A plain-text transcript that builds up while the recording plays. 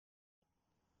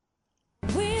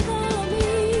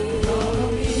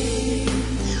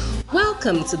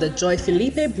Welcome to the Joy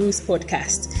Phillippe-Bruce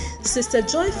podcast. Sister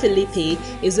Joy Phillippe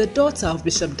is a daughter of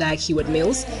Bishop Dag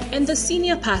Heward-Mills and the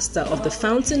senior pastor of the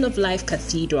Fountain of Life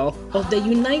Cathedral of the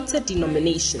United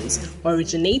Denominations,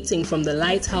 originating from the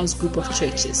Lighthouse Group of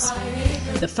Churches.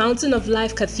 The Fountain of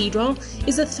Life Cathedral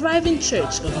is a thriving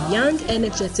church of young,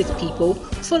 energetic people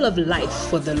full of life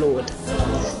for the Lord.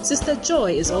 Sister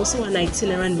Joy is also an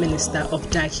itinerant minister of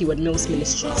Dag Heward-Mills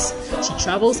Ministries. She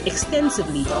travels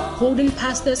extensively, holding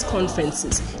pastors' conferences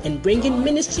and bringing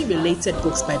ministry-related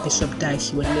books by Bishop Dag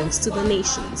Heward-Mills to the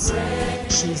nations.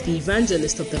 She is the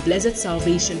evangelist of the Blessed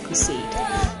Salvation Crusade.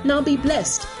 Now be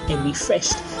blessed and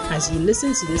refreshed as you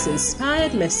listen to this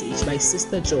inspired message by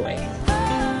Sister Joy.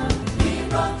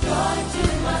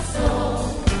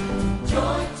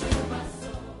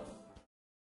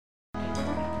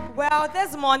 Well,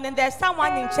 this morning there's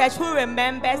someone in church who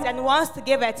remembers and wants to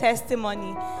give a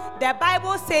testimony. The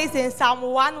Bible says in Psalm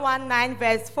 119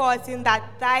 verse 14 that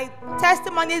thy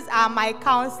testimonies are my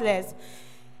counselors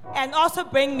and also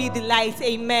bring me delight.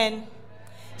 Amen.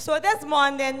 So this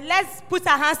morning, let's put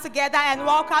our hands together and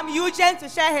welcome Eugene to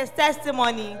share his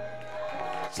testimony.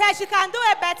 Church, you can do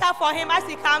it better for him as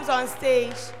he comes on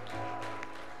stage.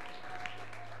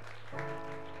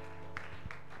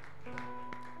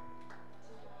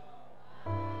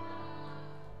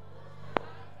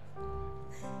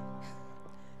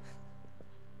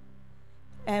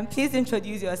 Please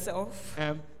introduce yourself.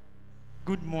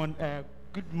 Good morning.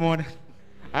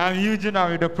 I'm Eugene.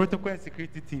 I'm with the protocol and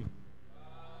security team.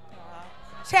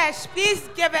 Church, please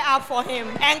give it up for him.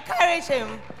 Encourage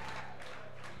him.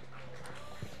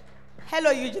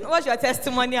 Hello, Eugene. What's your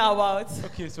testimony about?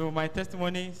 Okay, so my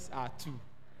testimonies are two.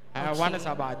 Okay. One is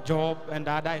about job, and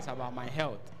the other is about my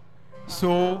health.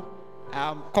 So,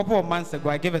 a couple of months ago,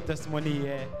 I gave a testimony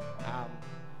here.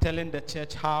 Telling the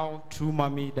church how through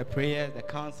mommy, the prayers, the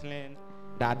counseling,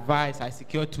 the advice, I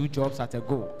secured 2 jobs at a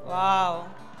go. Wow.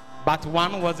 But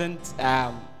one wasn't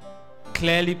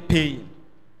clearly paying.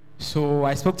 So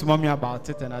I spoke to mommy about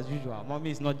it, and as usual, mommy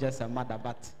is not just a mother,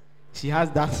 but she has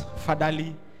that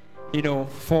fatherly,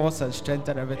 force and strength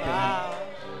and everything. Wow.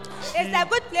 It's a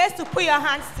good place to put your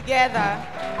hands together.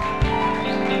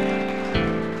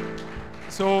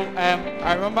 So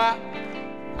I remember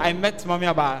I met mommy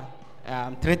about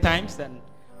 3 times, and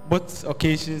both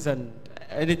occasions, and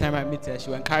anytime I meet her, she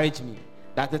will encourage me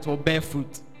that it will bear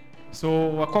fruit.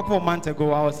 So a couple of months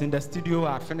ago, I was in the studio,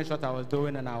 I finished what I was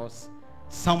doing, and I was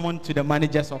summoned to the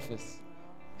manager's office.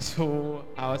 So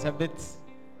I was a bit,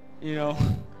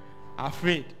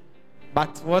 afraid.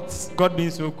 But what God being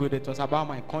so good, it was about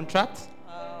my contract.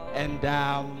 And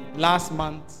last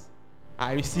month,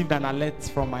 I received an alert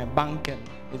from my bank, and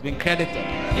it's been credited.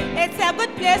 It's a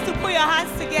good place to put your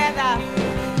hands together.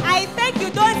 I think you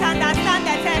don't understand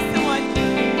the testimony.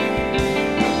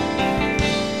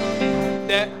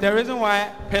 The reason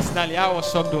why, personally, I was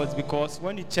shocked was because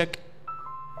when you check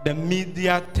the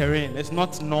media terrain, it's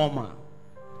not normal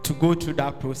to go through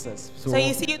that process. So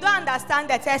you see, you don't understand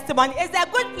the testimony. It's a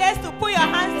good place to put your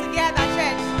hands together,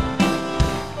 church.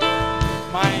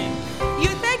 You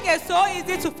think it's so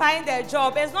easy to find a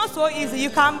job. It's not so easy. You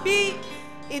can be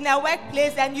in a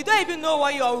workplace and you don't even know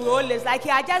what your role is. Like,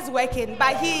 you are just working.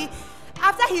 But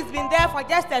after he's been there for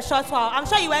just a short while, I'm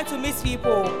sure you went to meet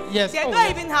people. Yes. They don't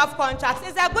even have contracts.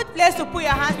 It's a good place to put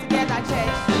your hands together,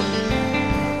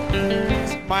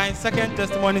 church. My second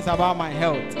testimony is about my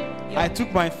health. Yep. I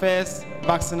took my first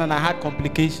vaccine and I had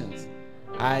complications.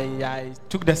 I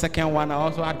took the second one, I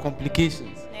also had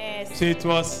complications. Yes. So it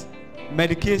was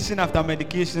medication after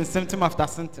medication, symptom after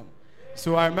symptom.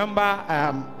 So I remember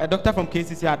a doctor from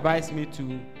KCC advised me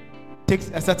to take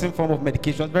a certain form of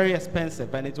medication. It was very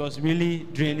expensive and it was really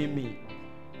draining me.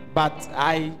 But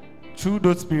through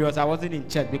those periods, I wasn't in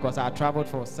church because I had traveled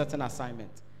for a certain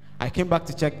assignment. I came back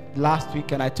to church last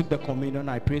week and I took the communion.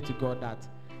 I prayed to God that,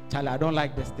 Charlie, I don't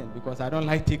like this thing because I don't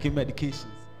like taking medications.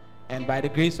 And by the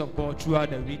grace of God,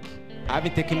 throughout the week, I've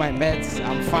been taking my meds.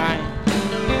 I'm fine.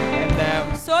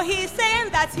 And so he's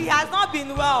saying that he has not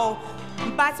been well.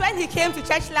 But when he came to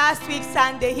church last week,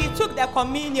 Sunday, he took the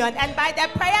communion. And by the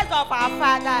prayers of our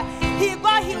Father, he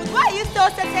got healed. Why are you still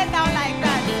sitting down like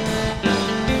that?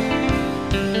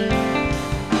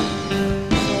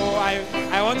 So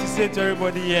I want to say to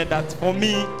everybody here that for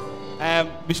me,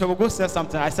 Bishop Ogo said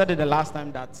something. I said it the last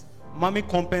time that mommy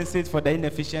compensates for the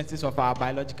inefficiencies of our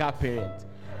biological parent.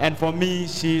 And for me,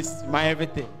 she's my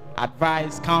everything.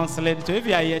 Advice, counseling. So if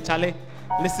you are here, Charlie,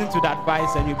 listen to the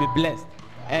advice and you'll be blessed.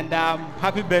 And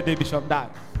happy birthday, Bishop Dag.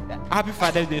 Happy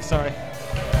Father's Day, sorry.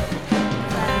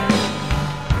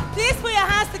 Please put your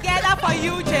hands together for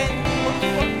Eugene.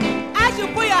 As to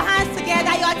put your hands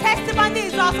together. Your testimony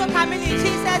is also coming in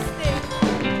Jesus' name.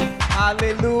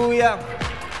 Hallelujah.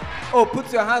 Oh,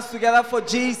 put your hands together for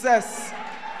Jesus.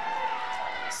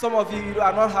 Some of you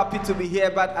are not happy to be here,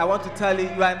 but I want to tell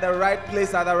you, you are in the right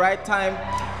place at the right time.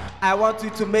 I want you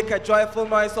to make a joyful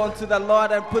noise unto the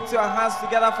Lord and put your hands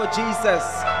together for Jesus.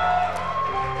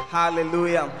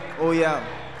 Hallelujah. Oh yeah.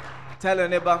 Tell your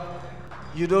neighbor,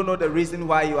 you don't know the reason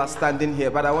why you are standing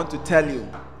here, but I want to tell you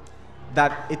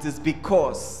that it is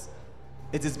because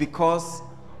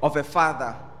of a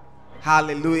father.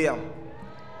 Hallelujah.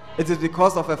 It is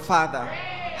because of a father.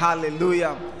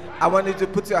 Hallelujah. I want you to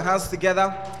put your hands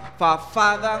together for our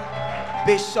father,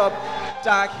 Bishop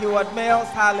Jack Heward-Mills.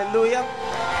 Hallelujah.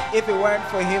 If it weren't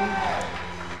for him,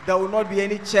 there would not be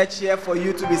any church here for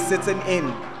you to be sitting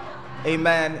in.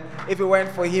 Amen. If it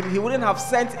weren't for him, he wouldn't have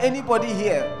sent anybody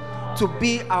here to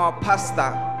be our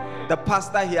pastor, the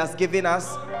pastor he has given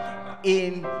us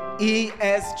in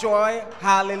ES Joy.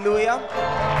 Hallelujah.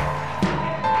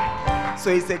 So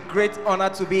it's a great honor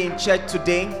to be in church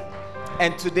today.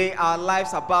 And today our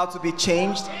lives are about to be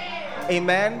changed.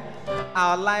 Amen.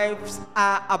 Our lives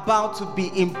are about to be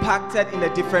impacted in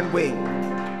a different way.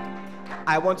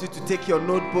 I want you to take your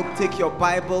notebook, take your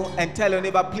Bible, and tell your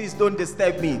neighbor, please don't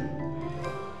disturb me.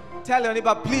 Tell your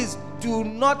neighbor, please do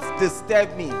not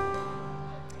disturb me.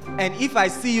 And if I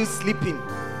see you sleeping,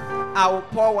 I will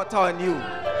pour water on you.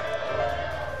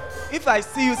 If I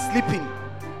see you sleeping,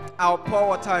 I will pour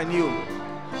water on you.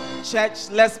 Church,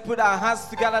 let's put our hands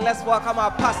together. Let's welcome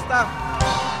our pastor,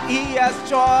 ES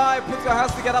Joy. Put your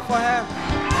hands together for him.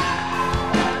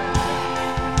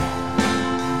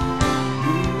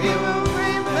 We will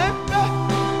remember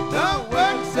the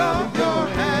works of your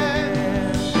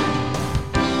hands.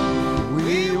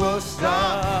 We will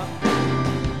stop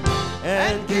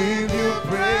and give you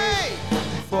praise,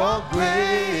 for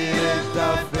great is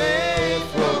the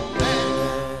faithfulness.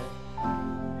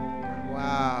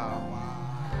 Wow.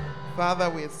 Father,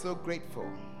 we are so grateful.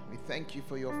 We thank you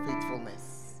for your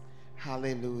faithfulness.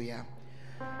 Hallelujah.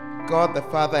 God the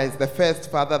Father is the first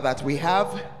Father that we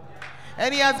have,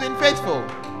 and he has been faithful.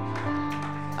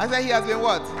 I said he has been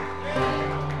what?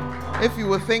 If you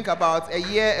would think about a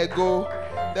year ago,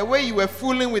 the way you were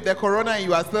fooling with the corona and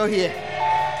you are still here.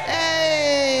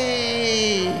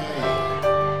 Hey!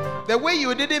 The way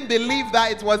you didn't believe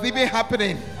that it was even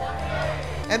happening.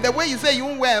 And the way you say you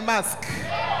won't wear a mask.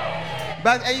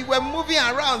 But you were moving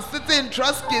around, sitting,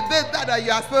 trusting that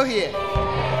you are still here.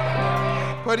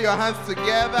 Put your hands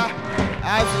together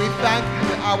as we thank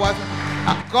our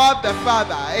God the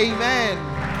Father. Amen.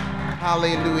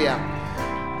 Hallelujah.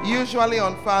 Usually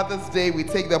on Father's Day, we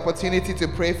take the opportunity to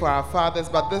pray for our fathers,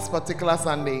 but this particular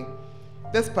Sunday,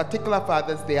 this particular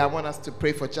Father's Day, I want us to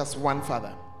pray for just one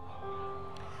father.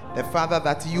 The father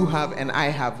that you have and I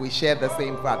have, we share the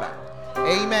same father.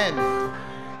 Amen.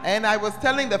 And I was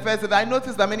telling the first that I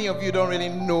noticed that many of you don't really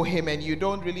know him and you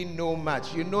don't really know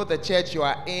much. You know the church you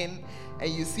are in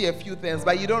and you see a few things,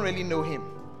 but you don't really know him.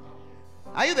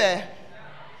 Are you there?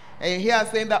 And you hear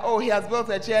saying that, oh, he has built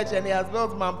a church and he has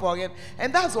built Mampong,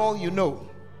 and that's all you know.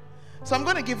 So I'm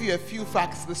going to give you a few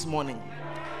facts this morning.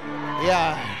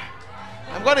 Yeah.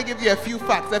 I'm going to give you a few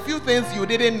facts, a few things you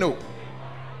didn't know.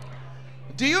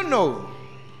 Do you know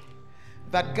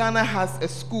that Ghana has a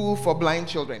school for blind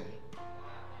children?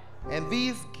 And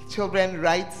these children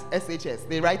write SHS.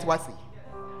 They write WASI.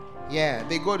 Yeah,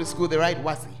 they go to school, they write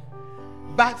WASI.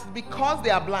 But because they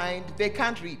are blind, they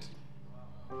can't read.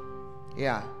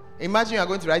 Yeah. Imagine you are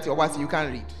going to write your WASI, you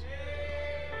can't read.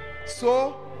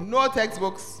 So, no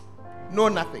textbooks, no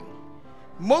nothing.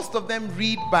 Most of them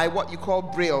read by what you call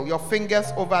braille, your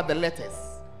fingers over the letters,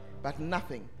 but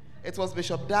nothing. It was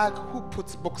Bishop Dag who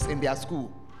puts books in their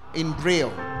school in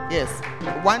braille. Yes,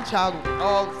 one child,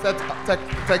 all set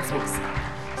textbooks,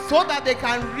 so that they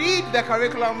can read the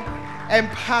curriculum and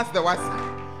pass the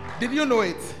WASI. Did you know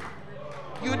it?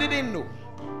 You didn't know.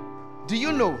 Do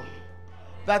you know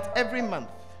that every month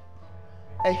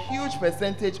a huge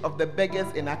percentage of the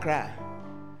beggars in Accra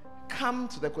come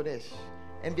to the Kodesh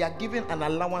and they are given an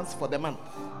allowance for the month?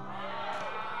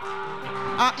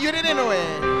 You didn't know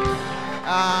it.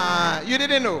 You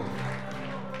didn't know.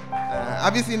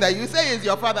 Have you seen that? You say it's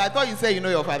your father. I thought you say you know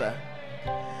your father.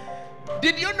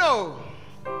 Did you know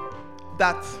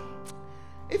that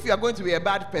if you are going to be a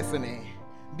bad person,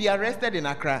 be arrested in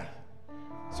Accra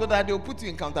so that they'll put you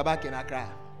in counterback in Accra?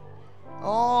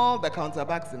 All the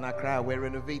counterbacks in Accra were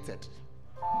renovated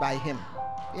by him.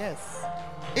 Yes.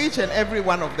 Each and every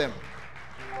one of them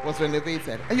was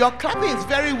renovated. And your clapping is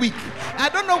very weak. I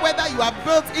don't know whether you have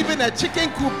built even a chicken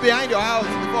coop behind your house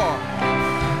before.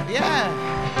 Yeah.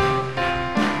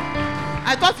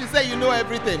 I thought you said you know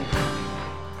everything.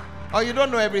 Or you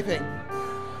don't know everything.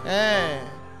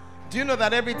 Do you know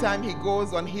that every time he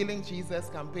goes on Healing Jesus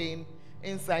campaign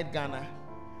inside Ghana,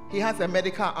 he has a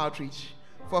medical outreach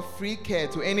for free care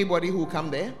to anybody who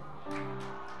come there?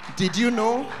 Did you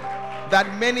know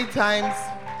that many times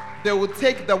they will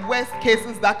take the worst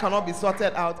cases that cannot be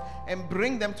sorted out and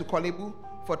bring them to Kolebu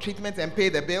for treatment and pay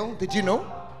the bill? Did you know?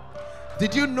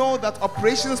 Did you know that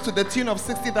operations to the tune of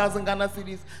 60,000 Ghana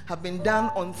cedis have been done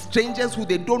on strangers who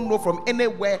they don't know from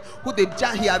anywhere, who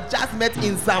he had just met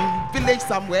in some village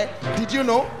somewhere? Did you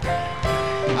know?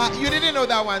 You didn't know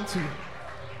that one too.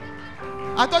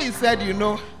 I thought you said you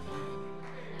know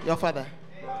your father.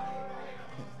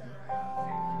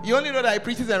 You only know that he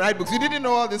preaches and writes books. You didn't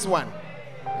know all this one.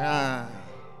 Are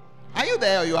you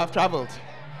there or you have traveled?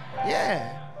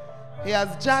 Yeah. He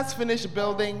has just finished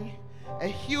building a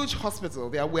huge hospital.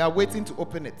 We are waiting to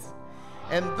open it.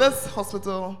 And this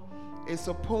hospital is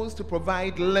supposed to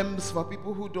provide limbs for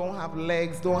people who don't have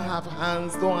legs, don't have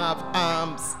hands, don't have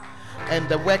arms. And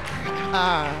the work...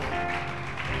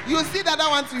 you see that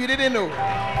one too, you didn't know.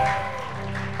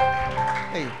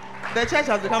 Hey, the church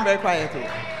has become very quiet.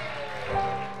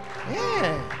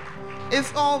 Yeah.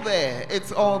 It's all there.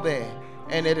 It's all there.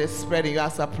 And it is spreading. You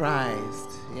are surprised.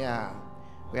 Yeah.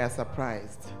 We are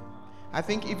surprised. I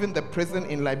think even the prison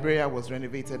in Liberia was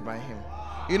renovated by him.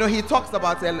 You know, he talks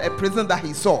about a prison that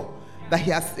he saw.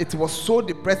 It was so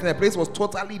depressing. The place was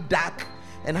totally dark.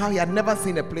 And how he had never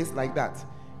seen a place like that.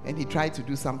 And he tried to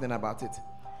do something about it.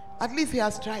 At least he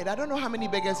has tried. I don't know how many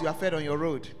beggars you have fed on your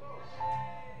road.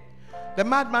 The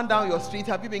madman down your street,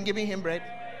 have you been giving him bread?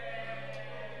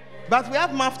 But we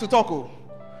have mouth to talk. Oh.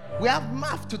 We have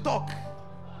mouth to talk.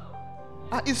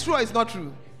 It's true or it's not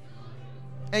true?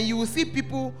 And you will see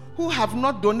people who have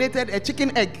not donated a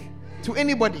chicken egg to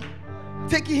anybody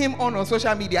taking him on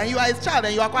social media, and you are his child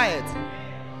and you are quiet.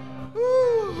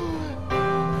 Ooh.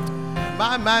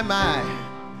 My.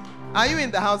 Are you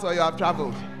in the house or you have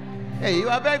traveled? Hey, you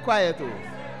are very quiet. Oh.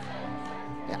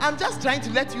 I'm just trying to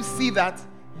let you see that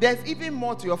there's even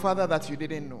more to your father that you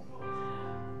didn't know.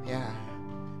 Yeah.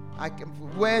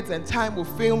 Words and time will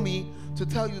fail me to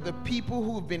tell you the people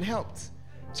who've been helped,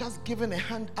 just given a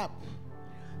hand up.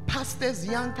 Pastors,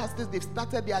 young pastors, they've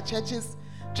started their churches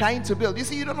trying to build. You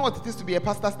see, you don't know what it is to be a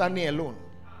pastor standing alone.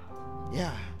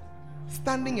 Yeah.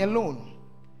 Standing alone.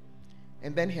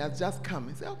 And then he has just come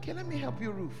and said, okay, let me help you,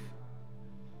 Ruth.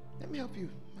 Let me help you.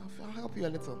 I'll help you a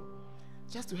little.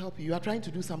 Just to help you. You are trying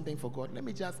to do something for God. Let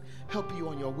me just help you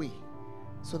on your way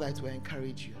so that it will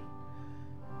encourage you.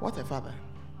 What a father.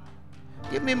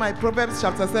 Give me my Proverbs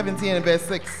chapter 17 and verse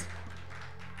 6.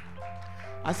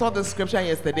 I saw this scripture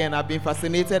yesterday and I've been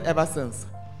fascinated ever since.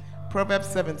 Proverbs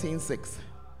 17:6.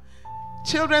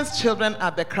 Children's children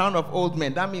are the crown of old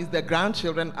men. That means the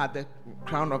grandchildren are the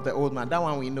crown of the old man. That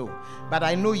one we know. But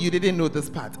I know you didn't know this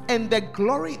part. And the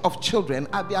glory of children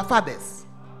are their fathers.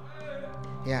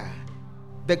 Yeah.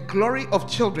 The glory of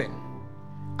children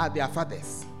are their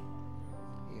fathers.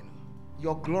 You know,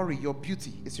 your glory, your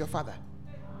beauty is your father.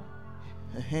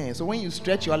 So when you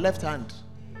stretch your left hand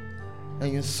and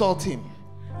you insult him,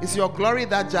 it's your glory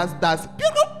that just does.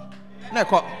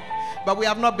 But we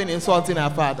have not been insulting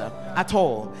our father at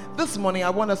all. This morning,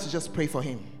 I want us to just pray for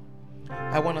him.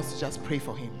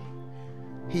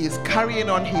 He is carrying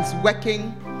on. He's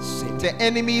working. The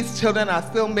enemy's children are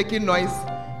still making noise.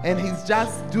 And he's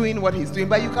just doing what he's doing.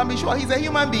 But you can be sure he's a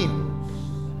human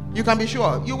being. You can be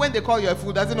sure. You, when they call you a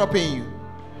fool, does it not pain you?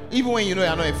 Even when you know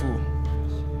you're not a fool.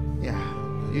 Yeah.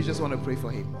 You just want to pray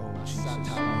for him.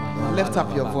 Lift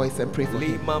up your voice and pray for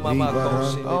him.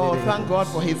 Oh, thank God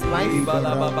for his life.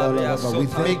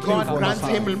 May God grant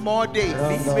him more days.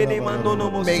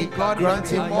 May God grant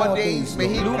him more days. May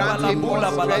he grant him more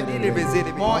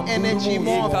strength, more energy,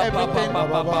 more of everything.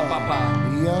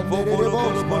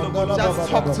 Just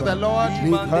talk to the Lord.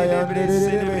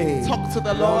 Talk to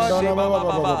the Lord.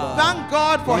 Thank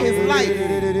God for his life.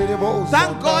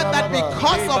 Thank God that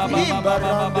because of him,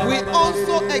 we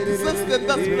also exist in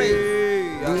this place.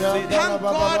 Thank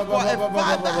God for a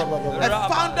father, a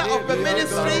founder of the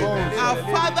ministry, our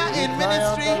father in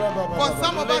ministry. For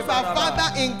some of us, our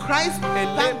father in Christ.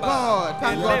 Thank God.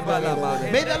 Thank God.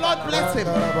 May the Lord bless him.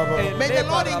 May the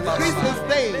Lord increase his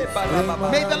days.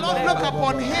 May the Lord look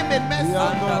upon him in mercy.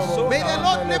 May the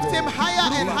Lord lift him higher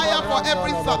and higher for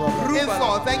every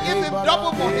insult and give him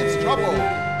double for his trouble.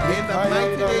 In the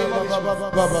mighty name of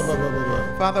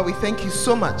Jesus. Father, we thank you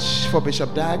so much for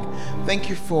Bishop Dag. Thank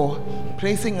you for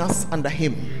placing us under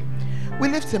him. We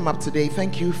lift him up today.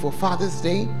 Thank you for Father's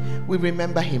Day. We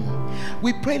remember him.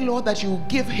 We pray, Lord, that you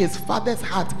give his father's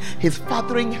heart, his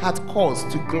fathering heart cause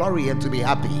to glory and to be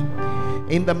happy.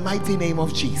 In the mighty name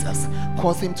of Jesus,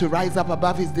 cause him to rise up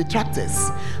above his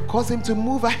detractors. Cause him to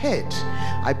move ahead.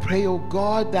 I pray, oh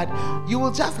God, that you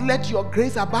will just let your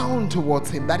grace abound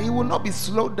towards him, that he will not be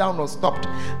slowed down or stopped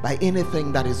by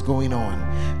anything that is going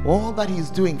on. All that he is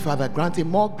doing, Father, grant him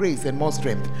more grace and more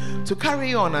strength to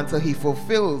carry on until he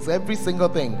fulfills every single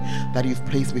thing that you've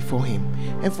placed before him.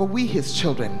 And for we, his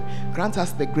children, grant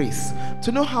us the grace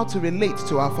to know how to relate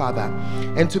to our Father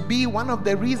and to be one of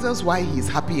the reasons why he is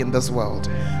happy in this world.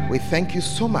 We thank you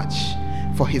so much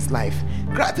for his life.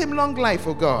 Grant him long life,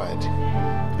 oh God,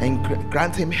 and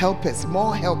grant him helpers,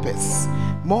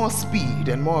 more speed,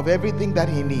 and more of everything that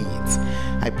he needs.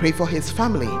 I pray for his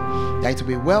family, that it will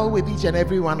be well with each and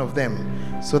every one of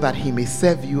them, so that he may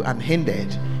serve you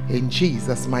unhindered. In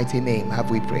Jesus' mighty name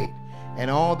have we prayed. And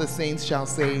all the saints shall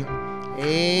say,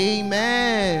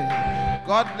 Amen.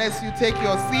 God bless you. Take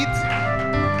your seat.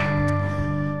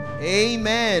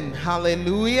 Amen.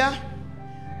 Hallelujah.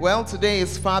 Well, today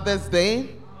is Father's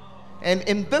Day. And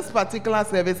in this particular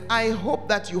service, I hope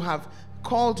that you have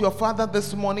called your father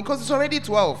this morning, because it's already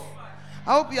 12.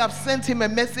 I hope you have sent him a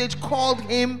message, called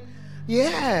him.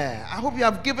 Yeah, I hope you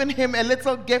have given him a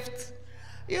little gift.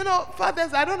 You know,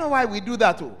 fathers, I don't know why we do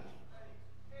that too.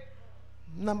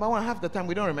 Number one, half the time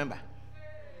we don't remember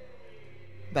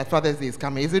that Father's Day is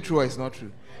coming. Is it true or is not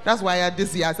true? That's why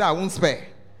this year I said I won't spare.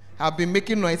 I've been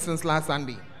making noise since last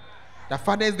Sunday. That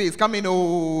Father's Day is coming.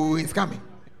 Oh, it's coming.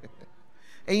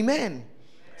 Amen.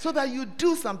 So that you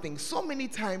do something. So many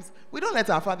times we don't let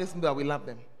our fathers know that we love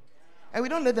them, and we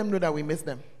don't let them know that we miss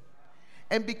them.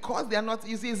 And because they are not,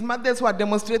 you see, it's mothers who are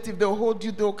demonstrative. They'll hold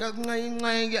you.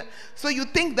 So you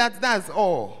think that that's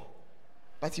all,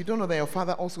 but you don't know that your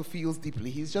father also feels deeply.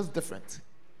 He's just different.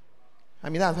 I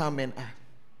mean, that's how men are.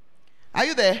 Are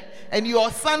you there? And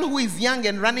your son, who is young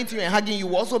and running to you and hugging you,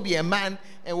 will also be a man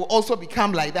and will also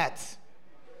become like that.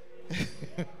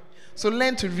 So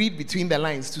learn to read between the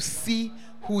lines to see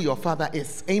who your father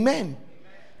is. Amen.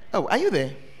 Oh, are you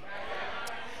there?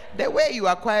 The way you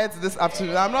are quiet this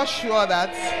afternoon, I'm not sure that.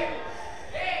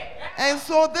 And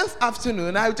so this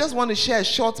afternoon, I just want to share a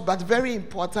short but very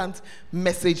important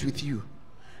message with you.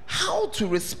 How to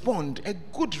respond, a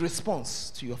good response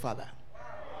to your father.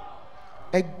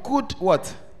 A good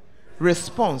what?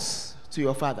 Response to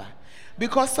your father.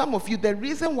 Because some of you, the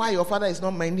reason why your father is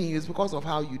not minding you is because of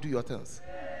how you do your things.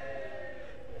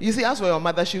 You see, as for your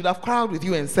mother, she would have quarreled with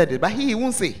you and said it, but he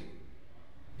won't say.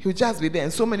 He will just be there.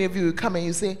 And so many of you will come and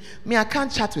you say, me, I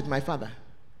can't chat with my father.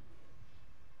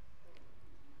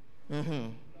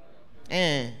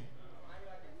 I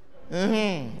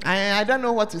don't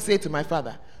know what to say to my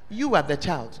father. You are the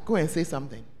child. Go and say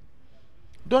something.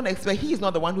 Don't expect, he is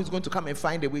not the one who's going to come and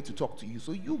find a way to talk to you.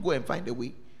 So you go and find a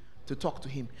way to talk to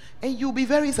him. And you'll be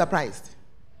very surprised.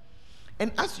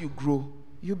 And as you grow,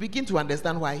 you begin to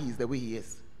understand why he's the way he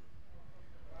is.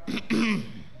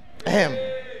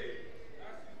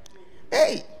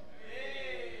 Hey,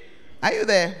 are you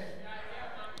there?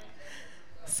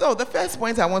 So the first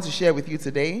point I want to share with you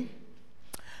today,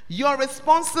 your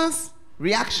responses,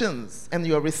 reactions, and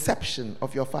your reception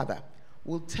of your father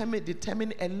will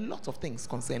determine a lot of things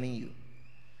concerning you.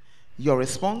 Your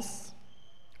response,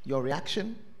 your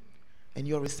reaction, and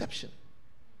your reception,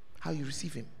 how you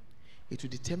receive him, it will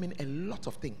determine a lot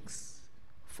of things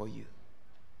for you.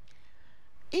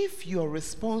 If your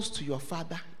response to your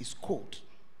father is cold,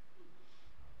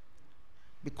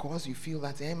 because you feel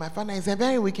that, my father is a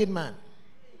very wicked man,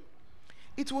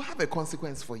 it will have a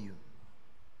consequence for you.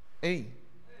 Hey.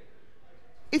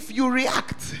 If you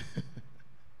react,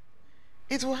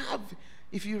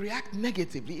 if you react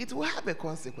negatively, it will have a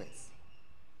consequence.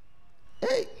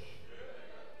 Hey.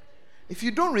 If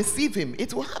you don't receive him,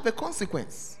 it will have a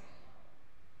consequence.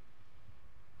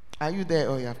 Are you there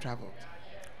or you have traveled?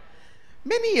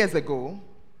 Many years ago,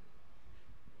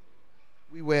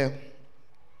 we were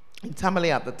in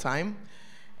Tamale at the time,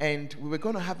 and we were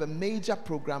going to have a major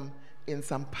program in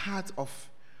some part of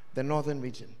the northern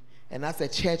region. And as a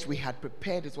church, we had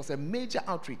prepared. It was a major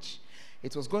outreach.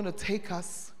 It was going to take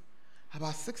us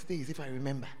about 6 days, if I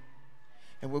remember.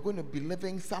 And we're going to be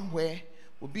living somewhere.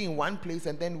 We'll be in one place,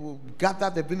 and then we'll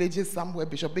gather the villages somewhere.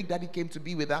 Bishop Big Daddy came to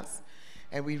be with us,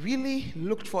 and we really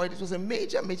looked for it. It was a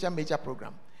major, major, major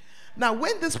program. Now,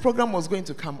 when this program was going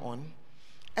to come on,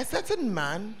 a certain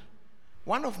man,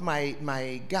 one of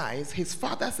my guys, his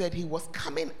father said he was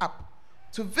coming up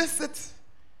to visit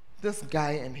this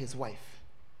guy and his wife.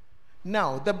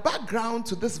 Now, the background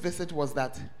to this visit was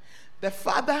that the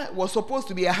father was supposed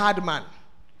to be a hard man,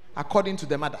 according to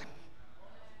the mother,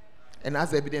 and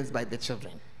as evidenced by the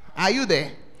children. Are you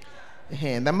there?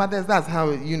 And the mothers, that's how,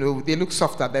 they look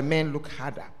softer, the men look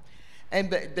harder. And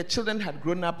the children had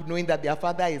grown up knowing that their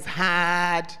father is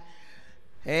hard.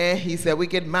 He's a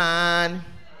wicked man.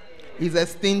 He's a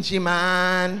stingy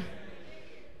man.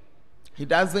 He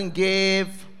doesn't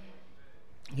give.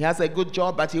 He has a good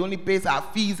job, but he only pays our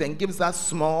fees and gives us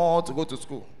small to go to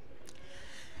school.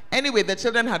 Anyway, the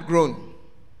children had grown.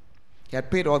 He had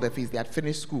paid all the fees. They had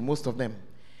finished school, most of them.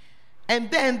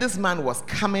 And then this man was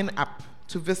coming up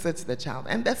to visit the child.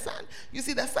 And the son, you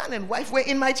see, the son and wife were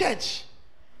in my church.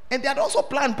 And they had also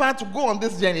planned to go on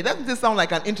this journey. Doesn't this sound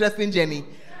like an interesting journey?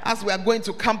 As we are going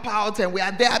to camp out and we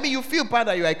are there. I mean, you feel proud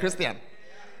that you are a Christian.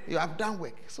 You have done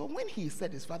work. So when he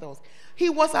said his father he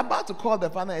was about to call the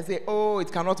father and say, oh,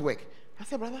 it cannot work. I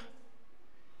said, brother,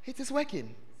 it is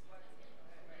working.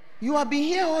 You have been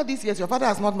here all these years. Your father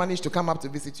has not managed to come up to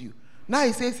visit you. Now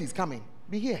he says he's coming.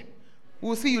 Be here.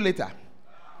 We'll see you later.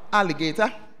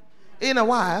 Alligator. In a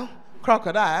while,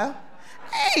 crocodile.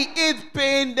 Hey, it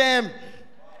pained them.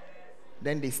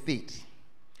 Then they stayed.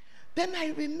 Then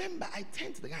I remember, I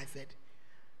turned to the guy and said,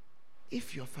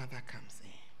 if your father comes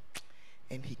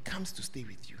in and he comes to stay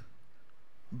with you,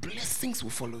 blessings will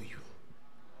follow you.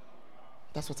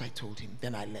 That's what I told him.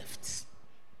 Then I left.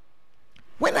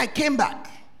 When I came back,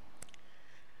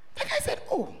 the guy said,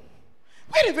 oh,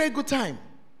 we had a very good time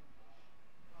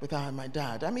with my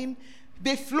dad. I mean,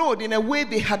 they flowed in a way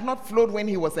they had not flowed when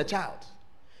he was a child.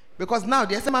 Because now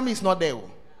the SMME is not there.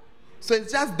 So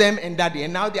it's just them and daddy.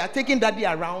 And now they are taking daddy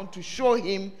around to show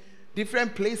him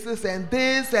different places and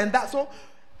this and that. So,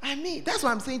 I mean, that's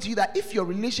what I'm saying to you, that if your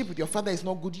relationship with your father is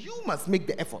not good, you must make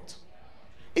the effort.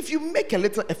 If you make a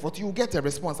little effort, you will get a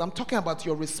response. I'm talking about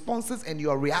your responses and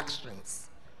your reactions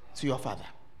to your father.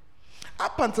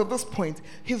 Up until this point,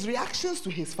 his reactions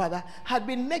to his father had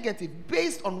been negative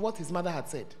based on what his mother had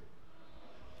said.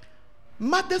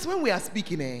 Mothers, when we are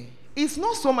speaking, it's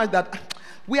not so much that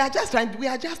we are just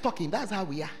talking. That's how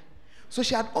we are. So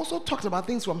she had also talked about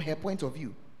things from her point of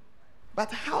view.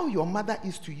 But how your mother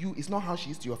is to you is not how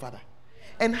she is to your father.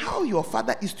 And how your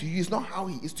father is to you is not how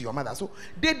he is to your mother. So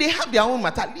they have their own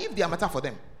matter. Leave their matter for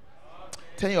them.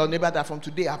 Tell your neighbor that from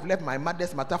today I've left my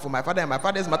mother's matter for my father and my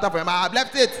father's matter for him. I've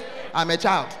left it. I'm a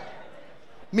child.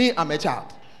 Me, I'm a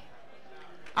child.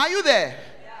 Are you there?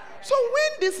 So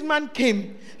when this man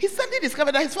came, he suddenly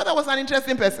discovered that his father was an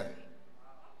interesting person.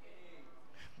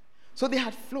 So they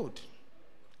had flowed.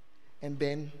 And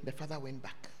then the father went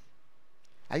back.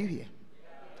 Are you here?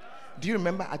 Do you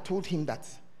remember I told him that?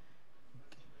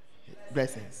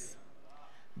 Blessings.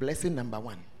 Blessing number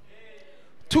 1.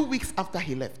 2 weeks after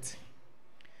he left,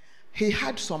 he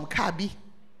had some kabi.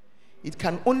 It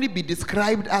can only be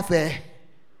described as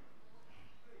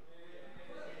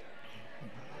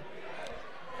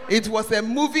it was a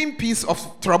moving piece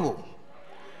of trouble.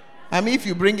 I mean, if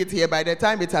you bring it here, by the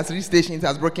time it has reached station, it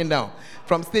has broken down.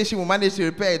 From station, we managed to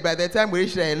repair it. By the time we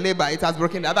reached there in labor, it has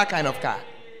broken down. That kind of car.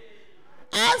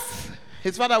 As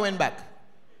his father went back,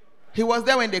 he was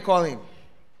there when they called him.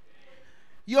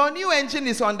 Your new engine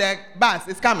is on the bus.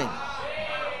 It's coming.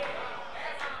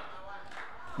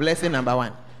 Blessing number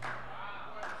 1.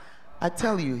 I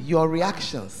tell you, your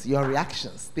reactions,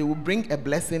 they will bring a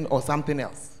blessing or something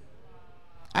else.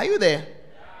 Are you there?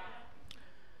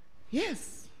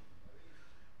 Yes.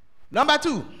 Number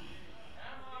 2.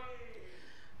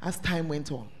 As time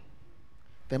went on,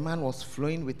 the man was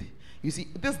flowing with, you see,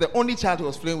 this is the only child he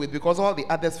was flowing with because all the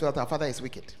others felt our father is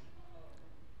wicked.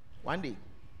 One day,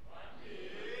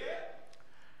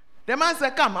 the man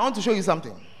said, come, I want to show you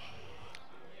something.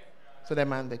 So the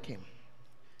man, they came.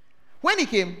 When he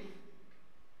came,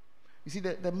 you see,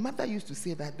 the mother used to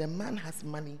say that the man has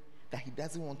money that he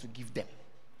doesn't want to give them.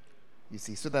 You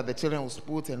see, so that the children will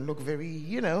sport and look very,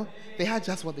 they had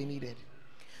just what they needed.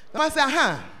 The man said,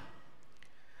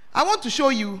 I want to show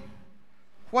you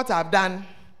what I've done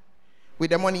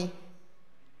with the money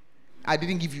I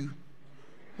didn't give you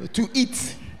to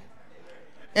eat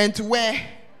and to wear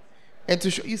and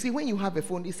to show. You see, when you have a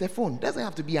phone, it's a phone. It doesn't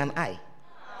have to be an eye.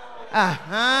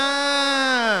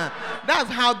 That's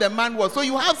how the man was. So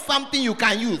you have something you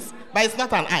can use, but it's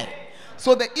not an eye.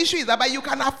 So the issue is that you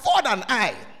can afford an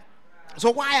eye. So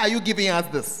why are you giving us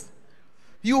this?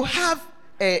 You have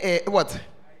what?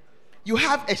 You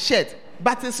have a shirt,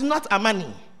 but it's not a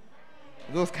money.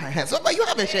 Those kind of. So, but you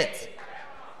have a shirt.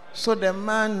 So the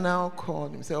man now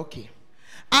called him and said, okay,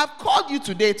 I've called you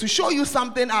today to show you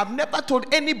something I've never told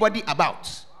anybody about.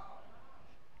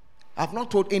 I've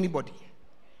not told anybody.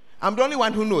 I'm the only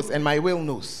one who knows, and my will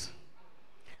knows.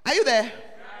 Are you there?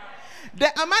 The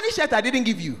Armani shirt I didn't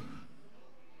give you.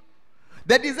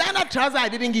 The designer trouser I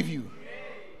didn't give you.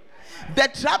 The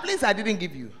travelers I didn't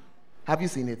give you. Have you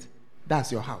seen it?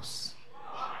 That's your house.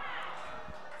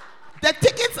 The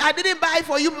tickets I didn't buy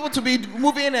for you people to be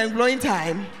moving and blowing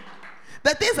time.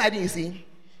 The things I didn't see.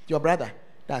 Your brother,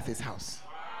 that's his house.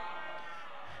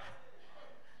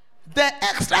 The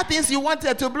extra things you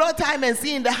wanted to blow time and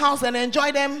see in the house and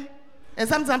enjoy them, and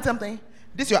something.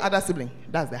 This is your other sibling.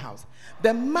 That's the house.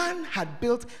 The man had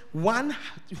built one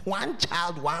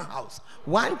child, one house.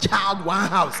 One child, one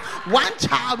house. One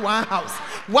child, one house.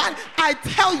 I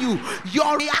tell you,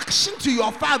 your reaction to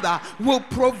your father will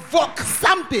provoke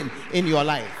something in your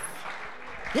life.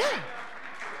 Yeah.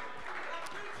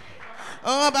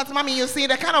 Oh, but mommy, you see,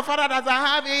 the kind of father that I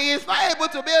have, he is not able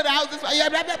to build a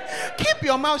house. Keep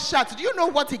your mouth shut. Do you know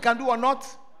what he can do or not?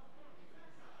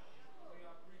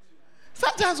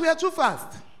 Sometimes we are too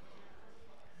fast.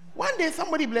 One day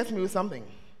somebody blessed me with something.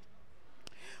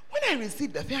 When I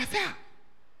received the thing, I said,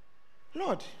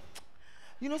 Lord,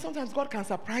 you know, sometimes God can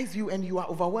surprise you and you are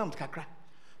overwhelmed, kakra.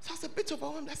 So I was a bit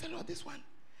overwhelmed. I said, Lord, this one,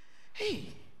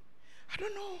 hey, I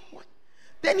don't know what.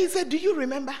 Then he said, do you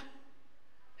remember?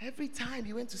 Every time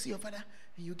you went to see your father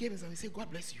and you gave him something, he said, God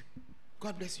bless you.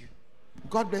 God bless you.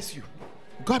 God bless you.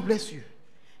 God bless you.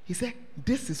 He said,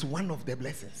 this is one of the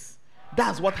blessings.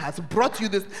 That's what has brought you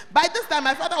this. By this time,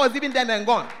 my father was even dead and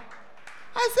gone.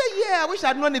 I said, yeah, I wish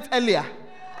I'd known it earlier.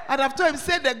 I'd have told him,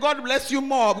 say that God bless you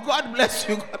more. God bless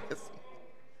you. God bless you.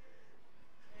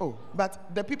 Oh,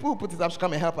 but the people who put it up should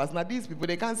come and help us. Now, these people,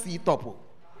 they can't see it up.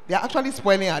 They are actually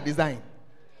spoiling our design.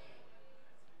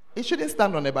 It shouldn't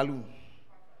stand on a balloon.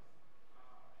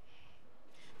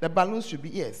 The balloons should be,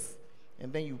 yes.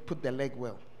 And then you put the leg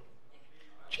well.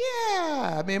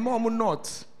 Yeah, my mom will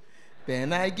not.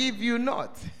 Then I give you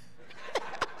not.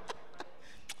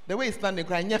 The way it's standing,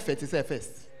 crying, yeah, is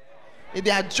first. If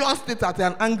they adjust it at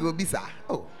an angle, bisa.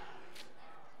 Oh.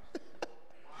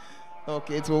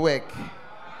 Okay, it will work.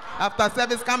 After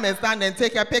service, come and stand and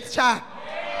take a picture.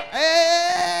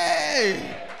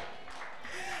 Hey!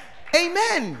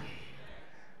 Amen.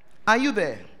 Are you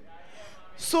there?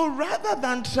 So rather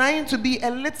than trying to be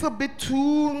a little bit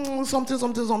too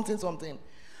something,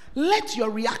 let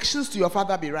your reactions to your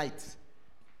father be right.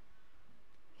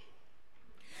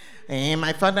 And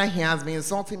my father, he has been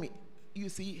insulting me. You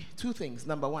see, two things.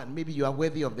 Number one, maybe you are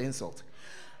worthy of the insult.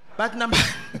 But number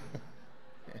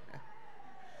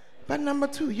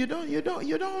two, you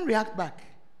don't react back.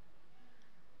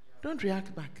 Don't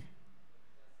react back.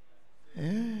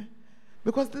 Yeah.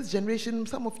 Because this generation,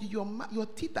 some of you, your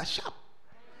teeth are sharp.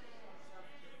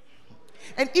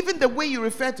 And even the way you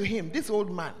refer to him, this old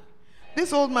man,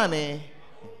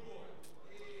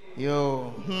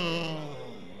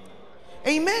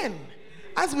 Amen.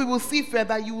 As we will see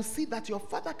further, you will see that your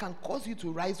father can cause you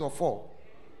to rise or fall.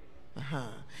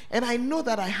 And I know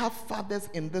that I have fathers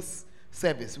in this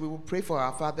service. We will pray for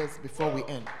our fathers before we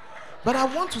end. But I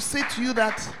want to say to you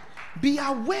that be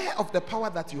aware of the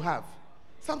power that you have.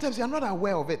 Sometimes you are not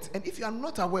aware of it. And if you are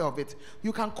not aware of it,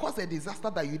 you can cause a disaster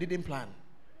that you didn't plan.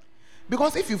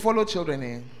 Because if you follow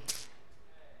children,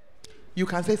 you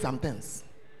can say some things.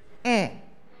 Hey,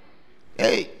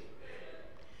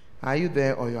 are you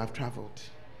there or you have traveled?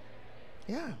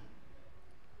 Yeah.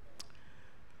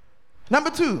 Number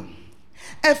two,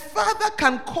 a father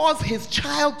can cause his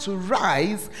child to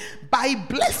rise by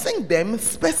blessing them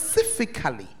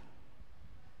specifically.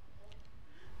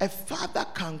 A father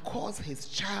can cause his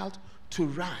child to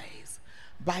rise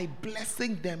by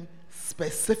blessing them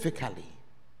specifically.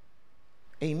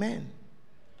 Amen.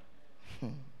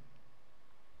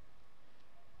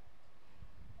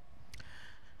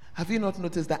 Have you not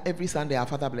noticed that every Sunday our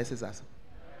Father blesses us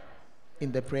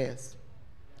in the prayers?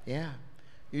 Yeah.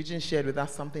 Eugene shared with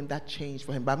us something that changed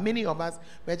for him. But many of us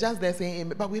were just there saying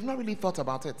amen, but we've not really thought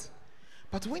about it.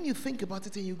 But when you think about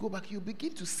it and you go back, you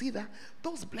begin to see that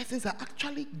those blessings are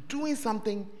actually doing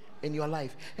something in your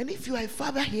life. And if you are a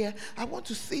father here, I want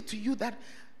to say to you that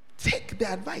take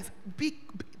the advice.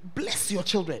 Bless your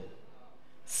children.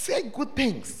 Say good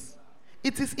things.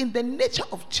 It is in the nature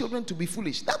of children to be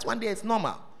foolish. That one day is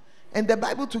normal. And the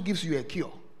Bible too gives you a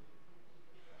cure.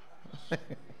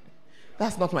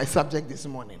 That's not my subject this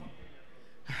morning.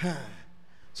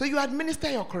 So you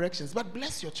administer your corrections, but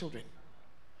bless your children.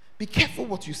 Be careful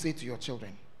what you say to your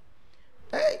children.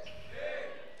 Hey,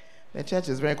 the church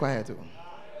is very quiet too.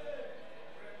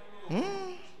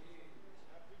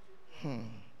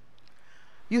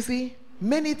 You see,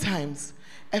 many times,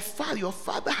 your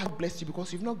father has blessed you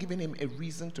because you've not given him a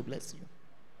reason to bless you.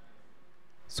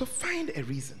 So find a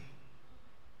reason.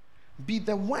 Be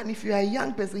the one, if you are a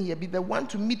young person here, be the one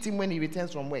to meet him when he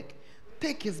returns from work.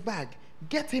 Take his bag,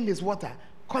 get him his water,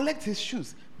 collect his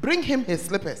shoes, bring him his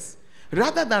slippers,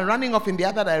 rather than running off in the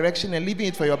other direction and leaving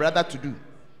it for your brother to do.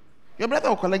 Your brother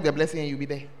will collect the blessing and you'll be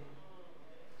there.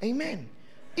 Amen.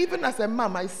 Even as a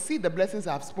mom, I see the blessings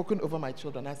I've spoken over my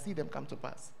children. I see them come to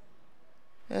pass.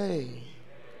 Hey.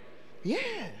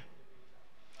 Yeah.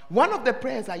 One of the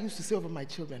prayers I used to say over my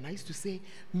children, I used to say,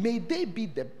 may they be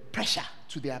the pressure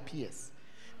to their peers.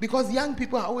 Because young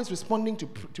people are always responding to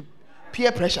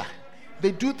peer pressure.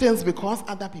 They do things because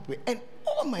other people. And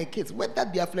all my kids, whether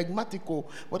they are phlegmatic or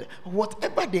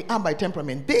whatever they are by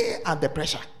temperament, they are the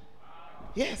pressure.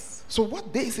 Yes. So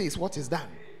what they say is what is done.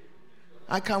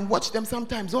 I can watch them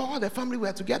sometimes. Oh, the family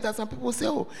were together. Some people say,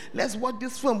 oh, let's watch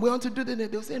this film. We want to do this.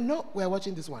 They'll say, no, we're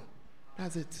watching this one.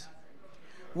 That's it.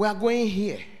 We are going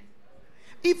here.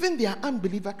 Even their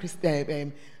unbeliever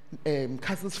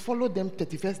cousins follow them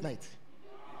 31st night.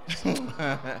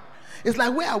 It's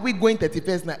like, where are we going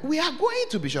 31st night? We are going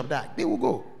to Bishop Dag. They will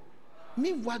go.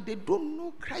 Meanwhile, they don't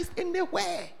know Christ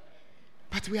anywhere.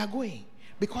 But we are going.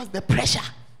 Because the pressure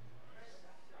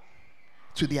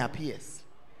to their peers.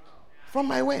 From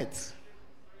my words.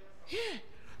 Yeah.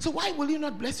 So why will you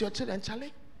not bless your children,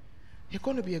 Charlie? You're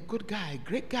going to be a good guy,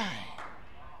 great guy.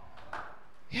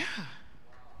 Yeah.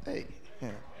 Hey.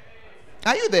 Yeah.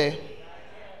 Are you there?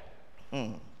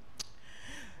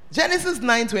 Genesis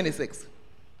 9:26.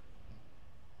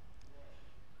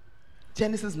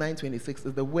 Genesis 9:26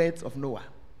 is the words of Noah.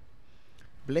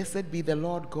 Blessed be the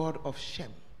Lord God of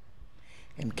Shem,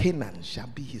 and Canaan shall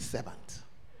be his servant.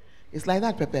 It's like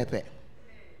that, Pepe.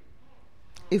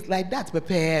 It's like that,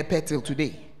 Pepe, till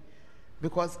today.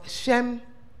 Because Shem,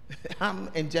 Ham,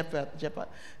 and Japheth,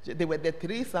 they were the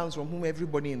three sons from whom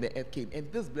everybody in the earth came.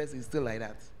 And this blessing is still like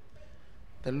that.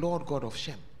 The Lord God of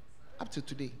Shem, up to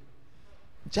today.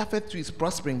 Japheth too is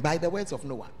prospering by the words of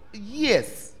Noah.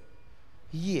 Yes.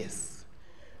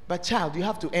 But child, you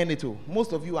have to earn it all.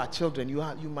 Most of you are children.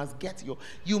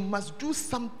 You must do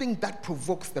something that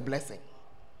provokes the blessing.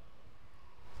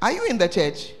 Are you in the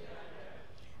church?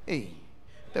 Hey,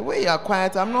 the way you are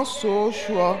quiet, I'm not so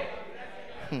sure.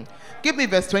 Give me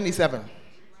verse 27.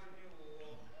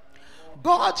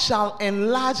 God shall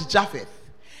enlarge Japheth,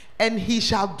 and he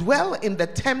shall dwell in the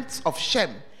tents of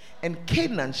Shem, and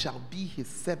Canaan shall be his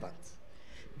servant.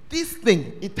 This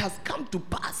thing, it has come to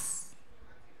pass.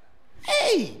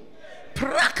 Hey,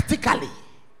 practically.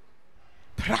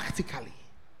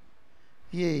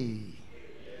 Yay.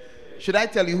 Should I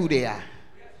tell you who they are?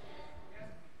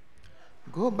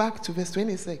 Go back to verse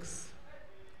 26.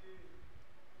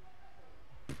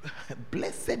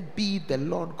 Blessed be the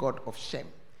Lord God of Shem.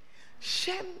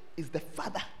 Shem is the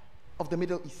father of the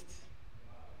Middle East.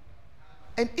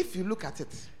 And if you look at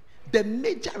it, the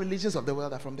major religions of the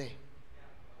world are from there.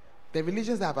 The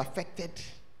religions that have affected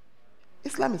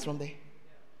Islam is from there.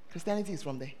 Christianity is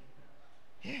from there.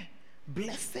 Yeah.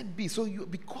 Blessed be. So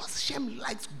because Shem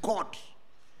likes God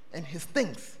and his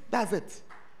things, that's it.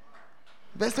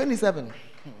 Verse 27.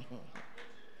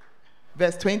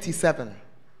 Verse 27.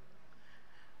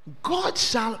 God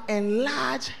shall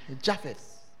enlarge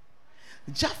Japheth.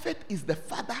 Japheth is the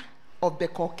father of the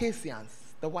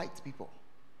Caucasians, the white people.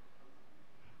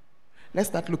 Let's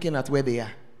start looking at where they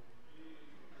are.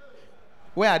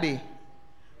 Where are they?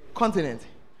 Continent.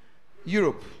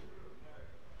 Europe.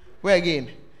 Where again?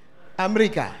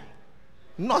 America.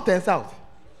 North and South.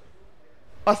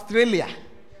 Australia.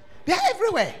 They are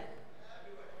everywhere.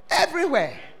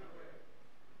 Everywhere.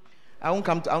 I won't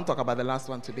talk about the last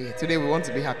one today. Today we want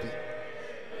to be happy.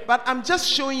 But I'm just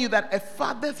showing you that a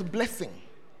father's blessing,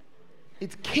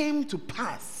 it came to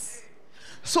pass.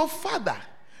 So Father,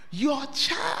 your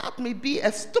child may be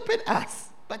a stupid ass,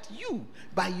 but you,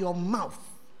 by your mouth,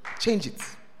 change it.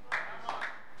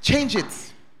 Change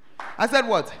it. I said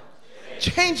what?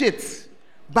 Change it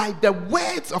by the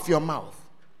words of your mouth.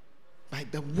 By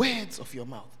the words of your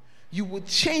mouth. You will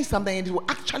change something and it will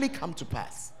actually come to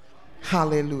pass.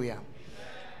 Hallelujah.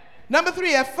 Number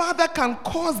 3, a father can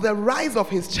cause the rise of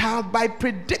his child by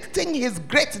predicting his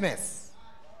greatness.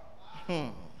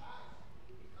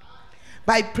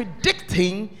 By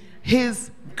predicting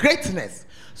his greatness.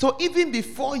 So even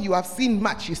before you have seen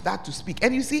much, you start to speak.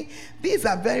 And you see, these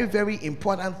are very, very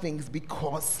important things,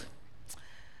 because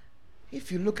if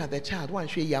you look at the child,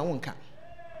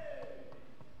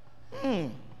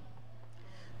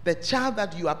 the child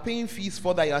that you are paying fees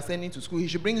for, that you are sending to school, he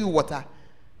should bring you water,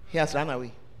 he has run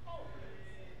away.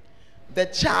 The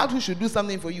child who should do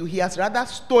something for you, he has rather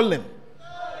stolen.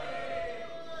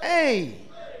 Hey,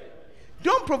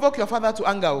 don't provoke your father to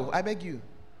anger, I beg you.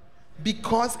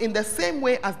 Because in the same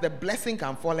way as the blessing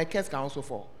can fall, a curse can also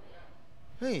fall.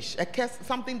 A curse,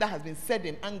 something that has been said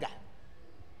in anger.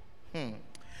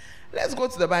 Let's go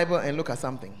to the Bible and look at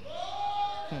something.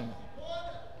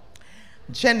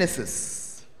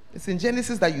 Genesis. It's in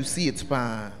Genesis that you see it.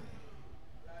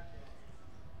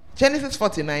 Genesis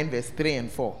 49, verse 3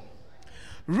 and 4.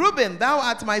 Reuben, thou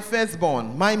art my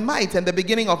firstborn, my might and the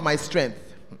beginning of my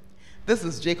strength. This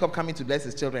is Jacob coming to bless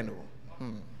his children.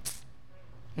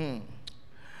 The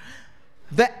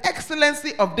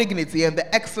excellency of dignity and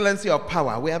the excellency of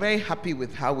power. We are very happy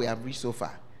with how we have reached so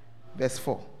far. Verse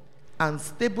 4.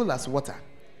 Unstable as water,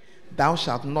 thou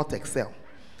shalt not excel,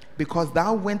 because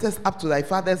thou wentest up to thy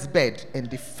father's bed and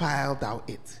defiled thou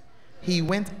it. He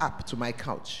went up to my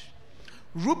couch.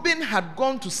 Reuben had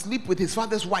gone to sleep with his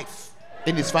father's wife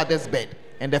in his father's bed,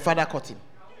 and the father caught him.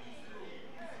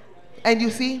 And you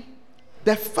see,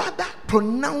 the father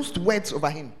pronounced words over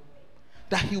him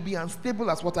that he'll be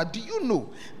unstable as water. Do you know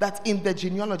that in the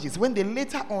genealogies, when they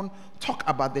later on talk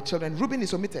about the children, Reuben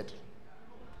is omitted?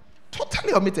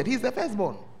 Totally omitted. He's the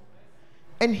firstborn.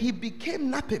 And he became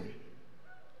nothing.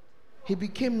 He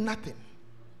became nothing.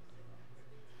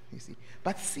 You see.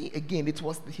 But see, again, it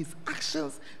was his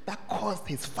actions that caused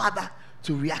his father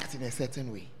to react in a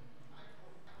certain way.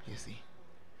 You see.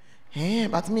 Hey,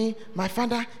 but me, my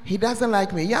father, he doesn't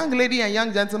like me. Young lady and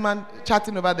young gentleman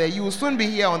chatting over there, you will soon be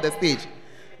here on the stage.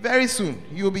 Very soon,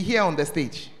 you will be here on the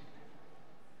stage.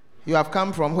 You have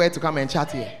come from where to come and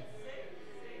chat here?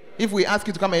 If we ask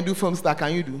you to come and do film star,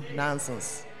 can you do?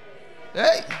 Nonsense.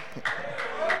 Hey!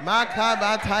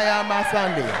 Makabataya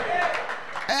Masande.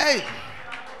 Hey!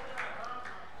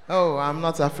 Oh, I'm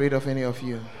not afraid of any of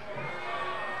you.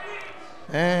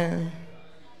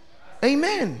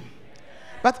 Amen.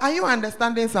 But are you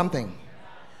understanding something?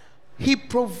 He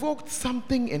provoked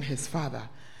something in his father.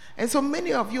 And so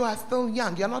many of you are still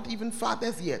young. You're not even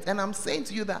fathers yet. And I'm saying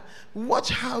to you that watch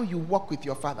how you walk with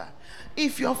your father.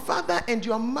 If your father and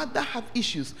your mother have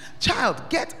issues, child,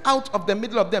 get out of the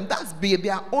middle of them. That's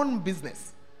their own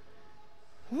business.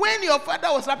 When your father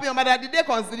was slapping your mother, did they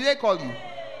call you?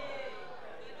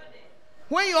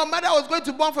 When your mother was going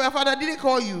to born for your father, did they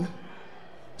call you?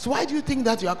 So why do you think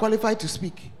that you are qualified to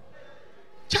speak?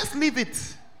 Just leave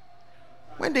it.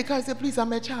 When they come and say, please,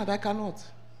 I'm a child, I cannot.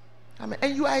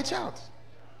 And you are a child.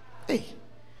 Hey,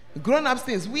 grown-up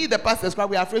things, we the pastors,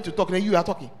 we are afraid to talk, and you are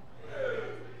talking.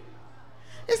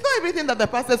 It's not everything that the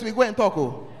pastors will go and talk.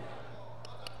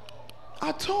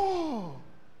 At all.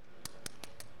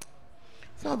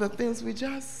 Some of the things we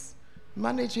just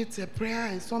manage it, a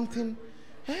prayer is something,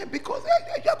 because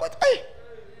you're going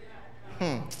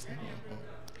to,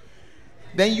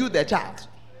 Then you the child.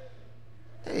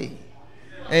 Hey.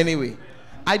 Anyway,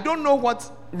 I don't know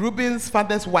what Reuben's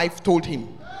father's wife told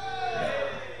him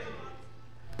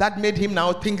that made him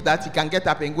now think that he can get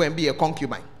up and go and be a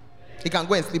concubine. He can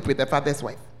go and sleep with the father's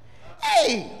wife.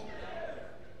 Hey!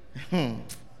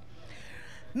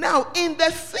 Now, in the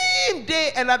same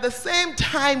day and at the same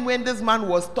time when this man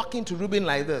was talking to Reuben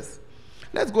like this,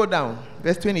 let's go down,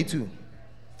 verse 22.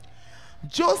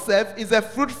 Joseph is a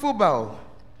fruitful bough,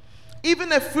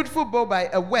 even a fruitful bough by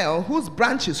a well whose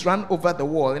branches run over the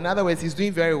wall. In other words, he's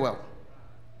doing very well.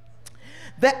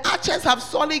 The archers have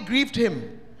sorely grieved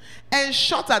him and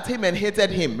shot at him and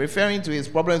hated him, referring to his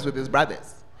problems with his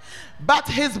brothers. But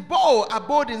his bow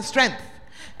abode in strength,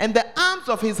 and the arms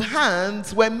of his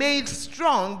hands were made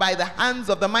strong by the hands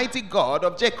of the mighty God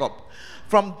of Jacob.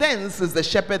 From thence is the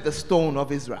shepherd the stone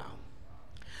of Israel.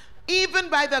 Even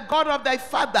by the God of thy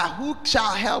father, who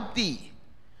shall help thee,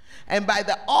 and by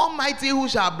the Almighty, who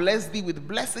shall bless thee with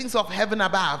blessings of heaven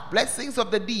above, blessings of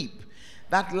the deep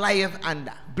that lieth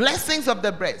under, blessings of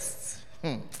the breasts.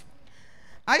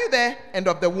 Are you there? And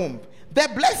of the womb. The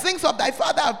blessings of thy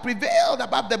father have prevailed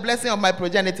above the blessing of my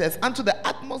progenitors unto the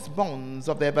utmost bounds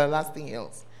of the everlasting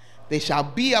hills. They shall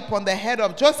be upon the head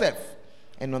of Joseph,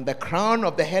 and on the crown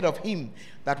of the head of him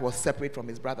that was separate from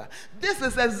his brother. This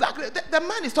is exactly, the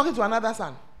man is talking to another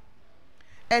son.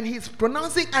 And he's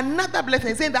pronouncing another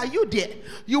blessing, saying that you dear,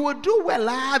 you will do well,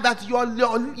 that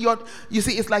you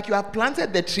see, it's like you have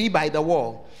planted the tree by the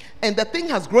wall. And the thing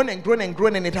has grown and grown and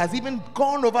grown, and it has even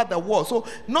gone over the wall. So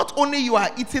not only you are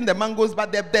eating the mangoes,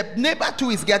 but the neighbor too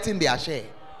is getting their share.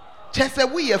 Just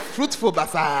we are fruitful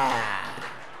bazaar.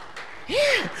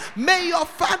 Yeah. May your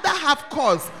father have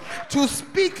cause to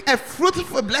speak a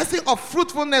fruitful blessing of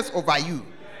fruitfulness over you.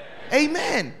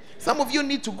 Amen. Some of you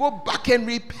need to go back and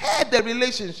repair the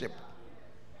relationship.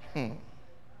 And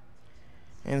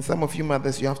some of you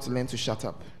mothers, you have to learn to shut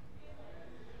up.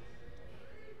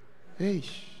 Hey,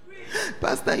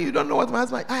 Pastor, you don't know what my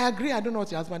husband... I agree, I don't know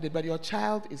what your husband did, but your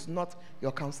child is not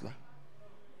your counselor.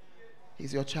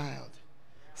 He's your child.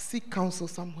 Seek counsel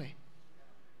somewhere.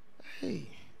 Hey.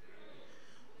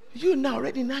 You now,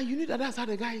 already now, you knew that that's how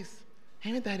the guy is.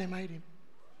 He went there and married him.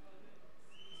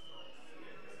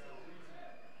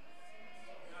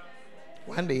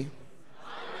 One day,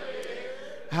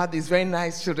 I had these very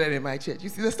nice children in my church. You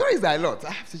see, the stories are a lot.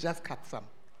 I have to just cut some.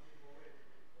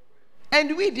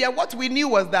 And what we knew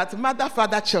was that mother,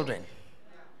 father, children.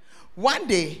 One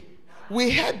day,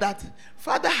 we heard that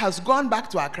father has gone back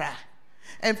to Accra.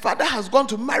 And father has gone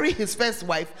to marry his first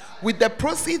wife with the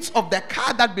proceeds of the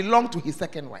car that belonged to his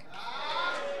second wife.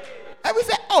 And we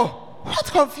said, oh, what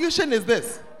confusion is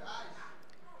this?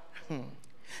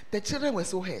 The children were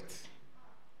so hurt.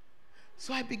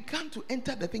 So I began to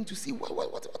enter the thing to see what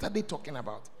are they talking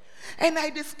about. And I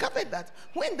discovered that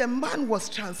when the man was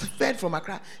transferred from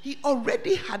Accra, he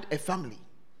already had a family.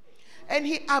 And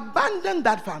he abandoned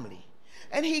that family.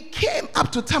 And he came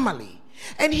up to Tamale.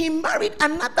 And he married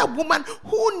another woman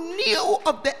who knew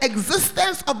of the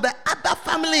existence of the other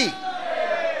family.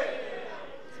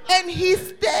 And he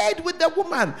stayed with the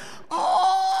woman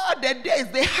all the days.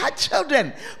 They had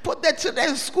children, put their children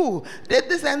in school, did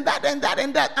this and that and that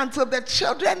and that, until the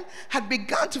children had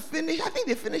begun to finish. I think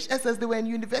they finished SS, they were in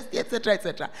university, etc.,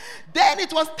 etc. Then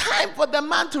it was time for the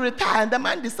man to retire, and the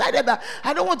man decided that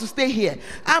I don't want to stay here.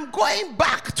 I'm going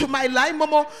back to my Lai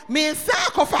Momo, me and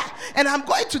Sakofa, and I'm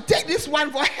going to take this one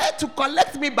for her to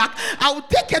collect me back. I will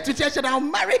take her to church and I'll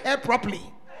marry her properly.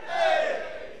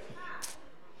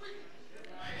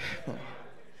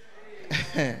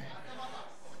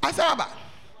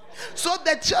 So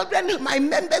the children, my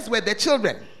members were the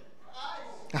children.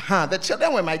 The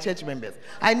children were my church members.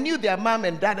 I knew their mom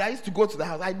and dad. I used to go to the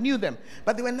house. I knew them.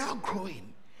 But they were now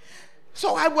growing.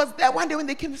 So I was there one day when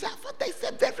they came to say, I thought he's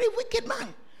a very wicked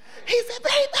man. He's a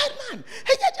very bad man.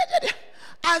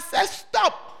 I said,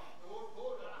 stop.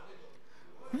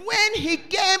 When he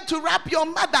came to rap your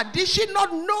mother, did she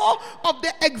not know of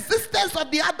the existence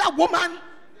of the other woman?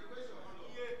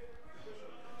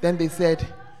 Then they said,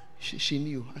 she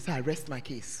knew. I said, I rest my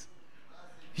case.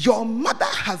 Your mother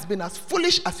has been as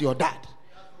foolish as your dad.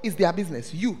 It's their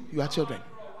business. You are children.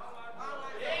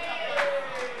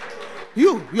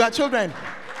 You are children.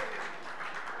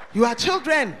 You are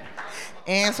children.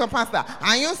 And so, Pastor,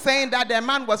 are you saying that the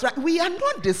man was right? We are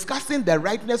not discussing the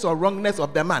rightness or wrongness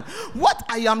of the man. What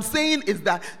I am saying is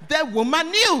that the woman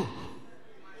knew.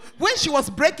 When she was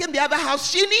breaking the other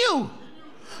house, she knew.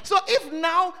 So if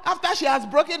now, after she has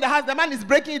broken the house, the man is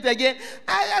breaking it again, you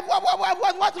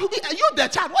the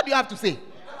child, what do you have to say? You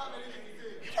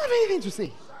don't have anything to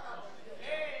say.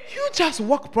 You just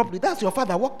walk properly. That's your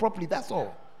father. Walk properly. That's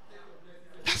all.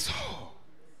 That's all.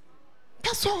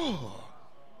 That's all.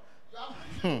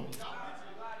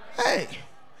 Hey,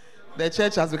 the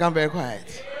church has become very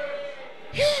quiet.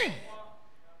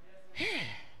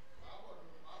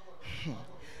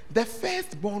 The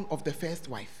firstborn of the first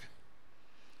wife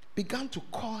began to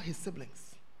call his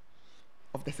siblings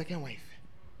of the second wife.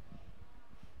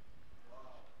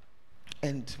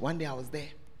 And one day I was there,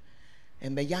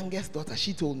 and the youngest daughter,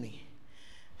 she told me,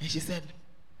 and she said,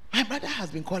 my brother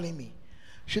has been calling me.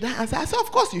 Should I answer? I said, of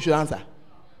course you should answer.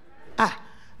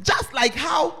 Just like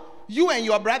how you and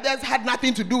your brothers had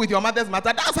nothing to do with your mother's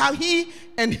matter, that's how he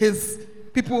and his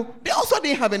people, they also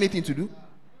didn't have anything to do.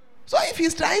 So if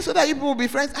he's trying so that you people will be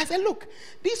friends, I said, look,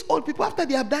 these old people, after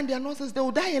they have done their nonsense, they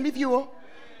will die and leave you all.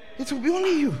 It will be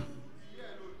only you.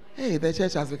 Hey, the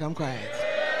church has become quiet.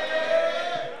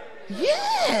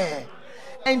 Yeah.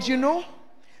 And you know,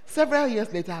 several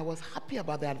years later, I was happy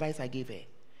about the advice I gave her.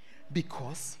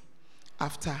 Because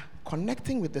after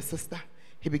connecting with the sister,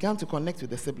 he began to connect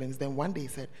with the siblings. Then one day he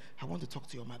said, I want to talk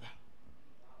to your mother.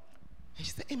 And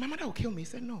she said, hey, my mother will kill me. He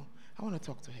said, no, I want to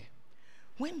talk to her.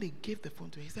 When they gave the phone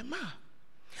to her, he said, Ma,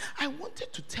 I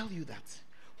wanted to tell you that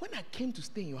when I came to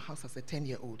stay in your house as a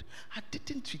 10-year-old, I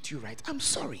didn't treat you right. I'm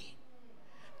sorry.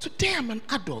 Today I'm an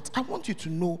adult. I want you to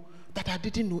know that I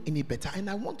didn't know any better, and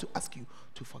I want to ask you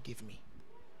to forgive me.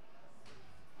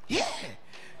 Yeah,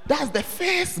 that's the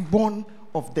firstborn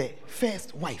of the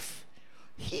first wife.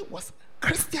 He was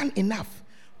Christian enough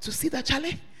to see that,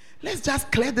 Charlie, let's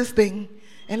just clear this thing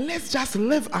and let's just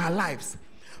live our lives.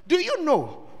 Do you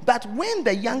know that when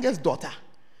the youngest daughter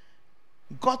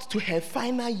got to her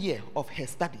final year of her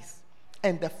studies,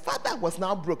 and the father was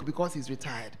now broke because he's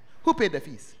retired, who paid the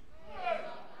fees?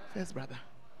 First brother.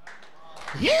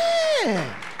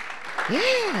 Yeah.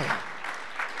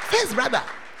 First brother.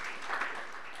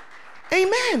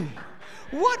 Amen.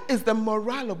 What is the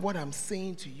morale of what I'm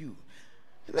saying to you?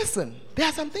 Listen, there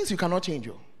are some things you cannot change.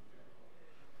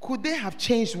 Could they have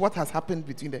changed what has happened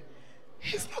between them?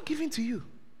 It's not given to you.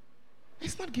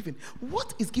 It's not given.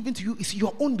 What is given to you is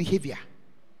your own behavior.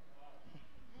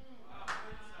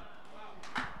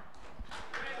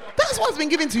 That's what's been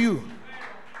given to you.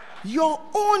 Your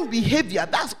own behavior.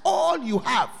 That's all you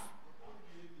have.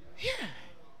 Yeah.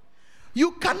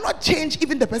 You cannot change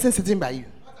even the person sitting by you.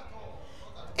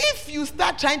 if you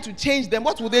start trying to change them,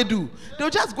 what will they do? They'll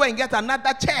just go and get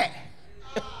another chair.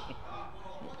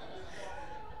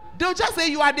 They'll just say,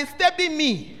 you are disturbing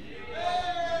me.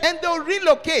 And they'll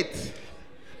relocate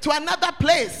to another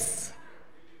place.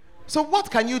 So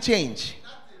what can you change?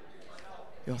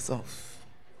 Yourself.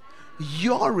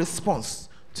 Your response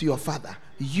to your father,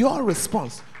 your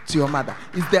response to your mother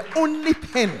is the only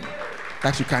thing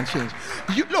that you can change.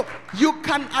 You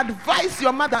can advise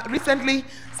your mother. Recently,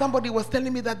 somebody was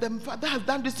telling me that the father has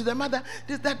done this to the mother,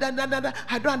 this, that.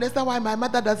 I don't understand why my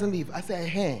mother doesn't leave. I said,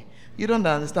 hey, you don't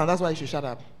understand. That's why you should shut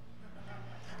up.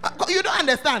 You don't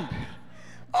understand.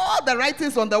 All the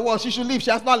writings on the wall, she should leave. She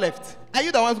has not left. Are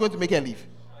you the ones going to make her leave?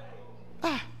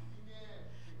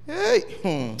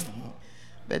 Hey.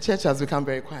 The church has become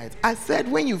very quiet. I said,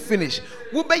 when you finish,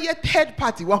 we'll be a third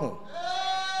party. One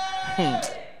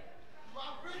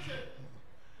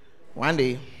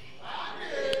day,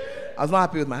 I was not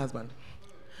happy with my husband.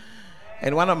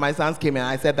 And one of my sons came and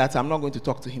I said that I'm not going to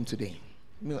talk to him today.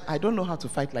 I don't know how to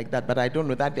fight like that, but I don't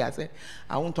know. That day I said,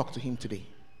 I won't talk to him today.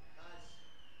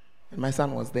 And my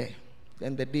son was there.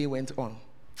 Then the day went on.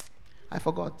 I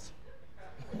forgot.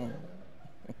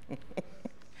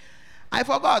 I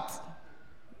forgot.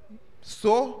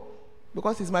 So,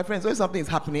 because he's my friend, so if something is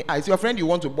happening, it's your friend, you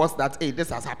want to boss that, hey, this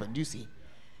has happened, do you see?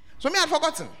 So me, I'd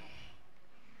forgotten.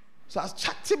 So I was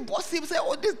chatting, bossy, say,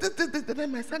 oh, this.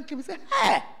 Then my son came and said,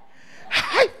 hey,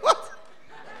 I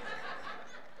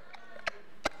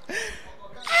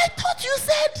thought you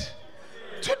said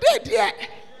today, dear.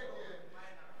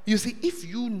 You see, if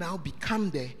you now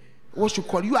become what you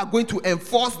call, you are going to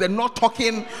enforce the not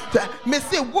talking. May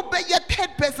say, what be your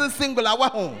third person single our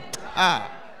home? I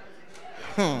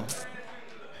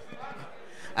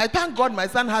thank God my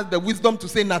son has the wisdom to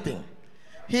say nothing.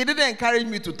 He didn't encourage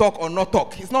me to talk or not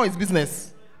talk. It's not his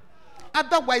business.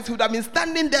 Otherwise, he would have been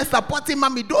standing there supporting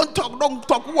mommy. Don't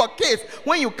talk. Who a case?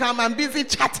 When you come, I'm busy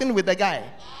chatting with the guy.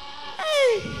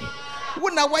 Hey,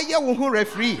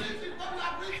 referee.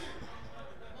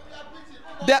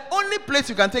 The only place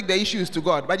you can take the issue is to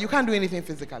God, but you can't do anything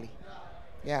physically.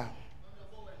 Yeah.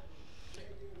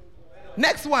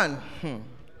 Next one.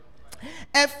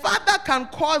 A father can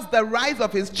cause the rise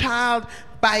of his child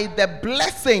by the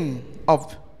blessing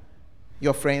of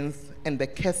your friends and the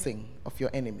cursing of your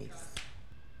enemies.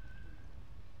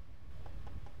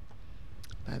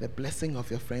 By the blessing of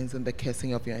your friends and the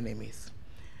cursing of your enemies.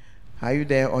 Are you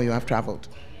there or you have traveled?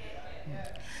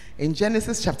 In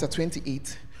Genesis chapter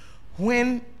 28,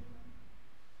 when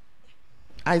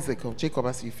Isaac or Jacob,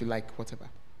 as if you like, whatever.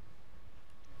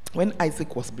 When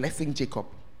Isaac was blessing Jacob,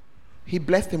 he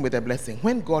blessed him with a blessing.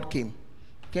 When God came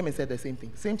and said the same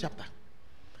thing. Same chapter.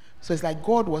 So it's like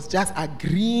God was just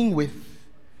agreeing with,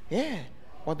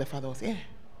 what the father was. Yeah.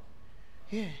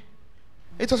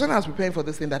 It was when I was preparing for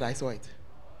this thing that I saw it.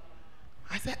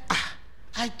 I said,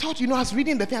 I thought, I was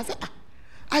reading the thing. I said,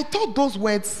 I thought those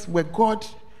words were God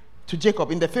to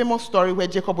Jacob in the famous story where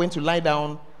Jacob went to lie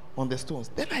down on the stones.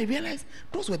 Then I realized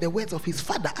those were the words of his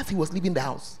father as he was leaving the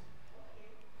house.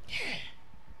 Yeah.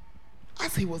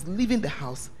 As he was leaving the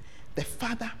house, the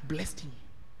father blessed him.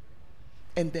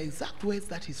 And the exact words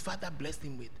that his father blessed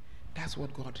him with, that's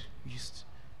what God used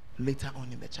later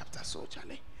on in the chapter. So,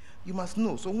 Charlie, you must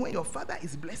know. So when your father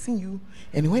is blessing you,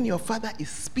 and when your father is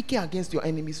speaking against your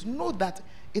enemies, know that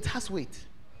it has weight.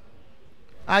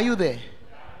 Are you there?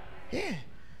 Yeah.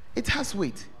 It has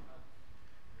weight.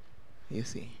 You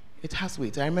see, it has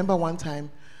weight. I remember one time,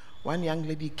 one young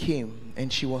lady came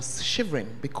and she was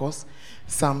shivering because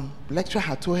some lecturer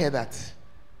had told her that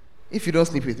if you don't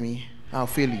sleep with me, I'll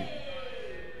fail you.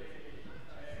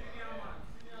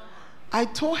 I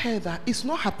told her that it's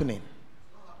not happening.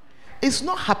 It's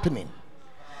not happening.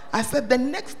 I said the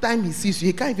next time he sees you,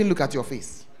 he can't even look at your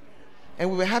face. And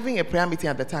we were having a prayer meeting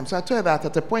at the time. So I told her that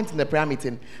at a point in the prayer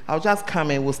meeting, I'll just come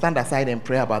and we'll stand aside and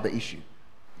pray about the issue.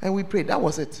 And we prayed. That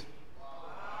was it.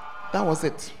 That was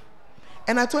it.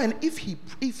 And I told him, if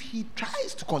he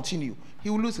tries to continue, he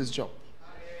will lose his job.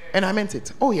 And I meant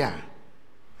it. Oh yeah,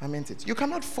 I meant it. You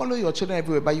cannot follow your children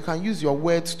everywhere, but you can use your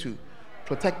words to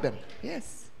protect them.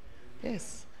 Yes.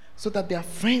 So that their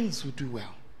friends will do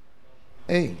well.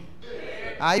 Hey,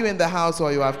 are you in the house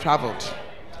or you have traveled?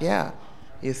 Yeah,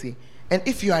 you see. And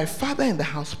if you are a father in the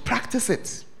house, practice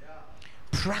it.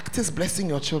 Practice blessing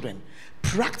your children.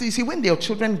 Practice. You see, when your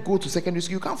children go to secondary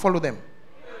school, you can't follow them.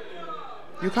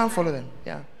 You can't follow them.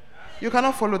 Yeah. You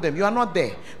cannot follow them. You are not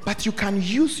there. But you can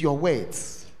use your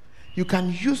words. You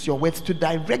can use your words to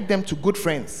direct them to good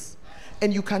friends.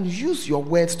 And you can use your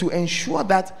words to ensure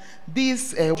that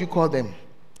these, what do you call them?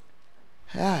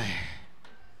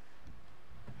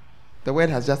 The word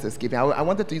has just escaped me. I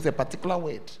wanted to use a particular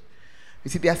word. You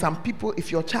see, there are some people,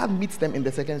 if your child meets them in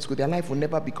the secondary school, their life will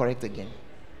never be correct again.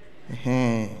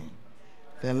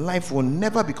 Their life will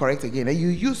never be correct again. And you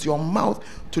use your mouth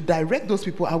to direct those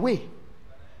people away.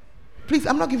 Please,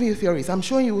 I'm not giving you theories. I'm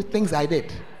showing you things I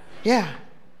did. Yeah.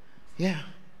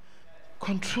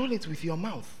 Control it with your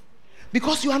mouth.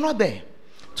 Because you are not there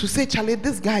to say, Charlie,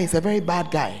 this guy is a very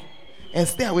bad guy, and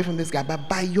stay away from this guy. But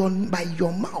by your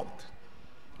mouth,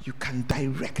 you can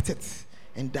direct it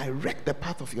and direct the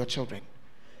path of your children.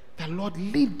 The Lord,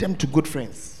 lead them to good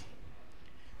friends.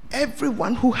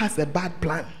 Everyone who has a bad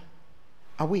plan,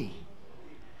 away.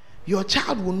 Your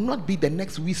child will not be the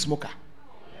next weed smoker.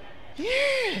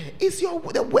 Yeah, it's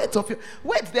the words of your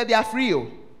words. They are free.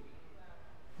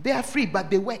 They are free, but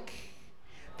they work.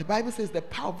 The Bible says the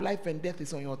power of life and death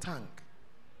is on your tongue.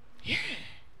 Yeah.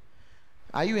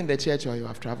 Are you in the church or you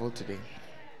have traveled today?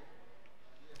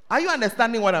 Are you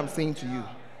understanding what I'm saying to you?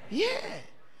 Yeah.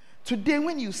 Today,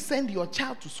 when you send your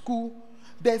child to school,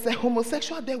 there's a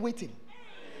homosexual there waiting.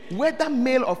 Whether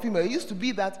male or female. It used to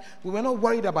be that we were not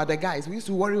worried about the guys. We used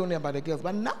to worry only about the girls.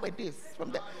 But nowadays,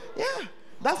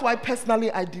 that's why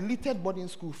personally I deleted boarding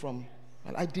school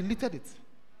I deleted it.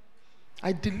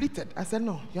 I said,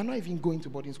 no, you're not even going to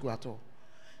boarding school at all.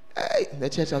 Hey, the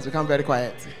church has become very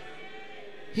quiet.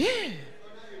 Yeah.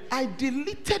 I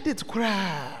deleted it.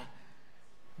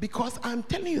 Because I'm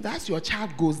telling you that as your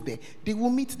child goes there, they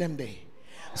will meet them there.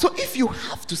 So if you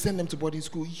have to send them to boarding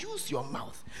school, use your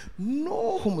mouth.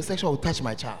 No homosexual will touch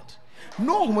my child.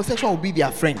 No homosexual will be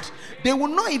their friend. They will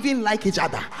not even like each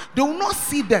other. They will not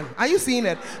see them. Are you seeing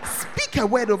it? Speak a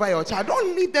word over your child.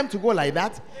 Don't leave them to go like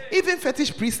that. Even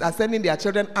fetish priests are sending their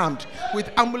children armed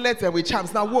with amulets and with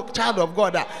charms. Now, walk, child of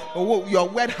God, your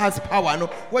word has power. No,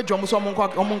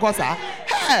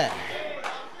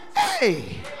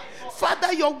 hey,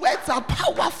 Father, your words are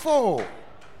powerful.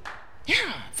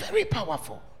 Yeah, very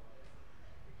powerful.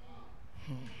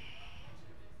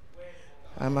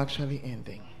 I'm actually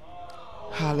ending.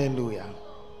 Hallelujah.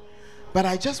 But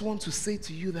I just want to say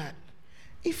to you that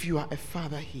if you are a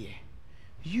father here,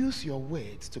 use your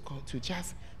words to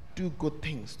just do good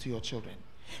things to your children.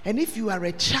 And if you are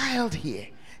a child here,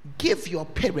 give your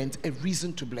parent a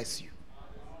reason to bless you.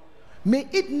 May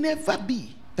it never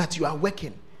be that you are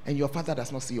working and your father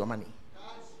does not see your money.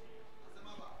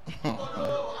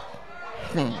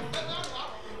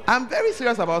 I'm very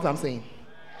serious about what I'm saying.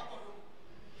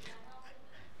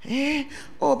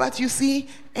 But you see,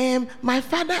 my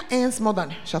father earns more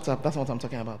than... Shut up, that's what I'm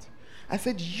talking about. I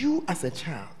said, you as a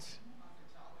child,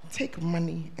 take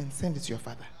money and send it to your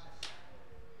father.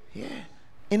 Yeah.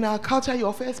 In our culture,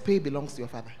 your first pay belongs to your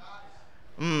father.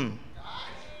 You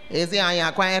see,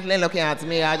 you're quietly looking at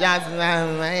me.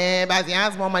 But he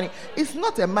has more money. It's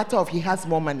not a matter of he has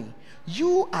more money.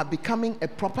 You are becoming a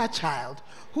proper child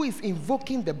who is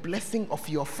invoking the blessing of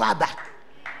your father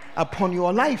upon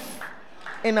your life.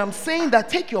 And I'm saying that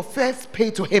take your first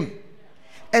pay to him.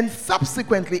 And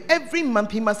subsequently, every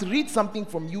month he must read something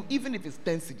from you, even if it's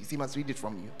 10 cedis, he must read it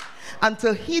from you.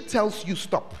 Until he tells you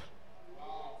stop.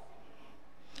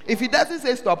 If he doesn't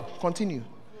say stop, continue.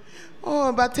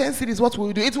 Oh, but 10 cedis, what will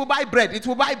you do? It will buy bread. It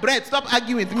will buy bread. Stop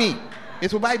arguing with me.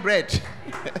 It will buy bread.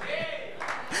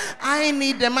 I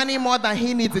need the money more than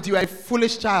he needs it. You are a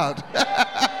foolish child.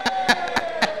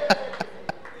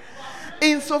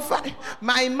 Insofar,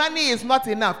 my money is not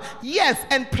enough. Yes,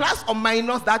 and plus or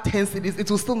minus that 10 cedis,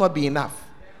 it will still not be enough.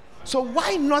 So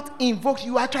why not invoke?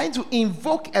 You are trying to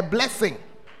invoke a blessing.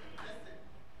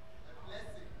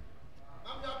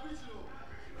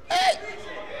 Hey.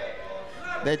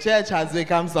 The church has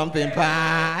become something.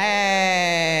 Hey.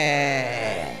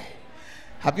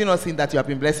 Have you not seen that you have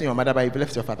been blessing your mother, but you've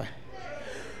left your father?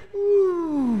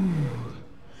 Ooh.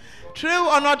 True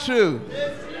or not true?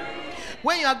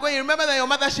 When you are going, remember that your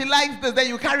mother, she likes this, then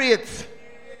you carry it.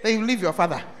 Then you leave your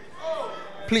father.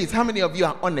 Please, how many of you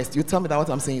are honest? You tell me that what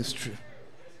I'm saying is true.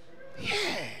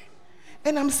 Yeah.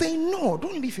 And I'm saying, no,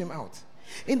 don't leave him out.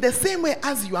 In the same way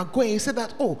as you are going, you say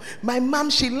that, oh, my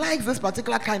mom, she likes this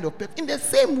particular kind of perfume. In the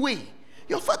same way,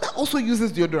 your father also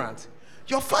uses deodorant.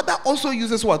 Your father also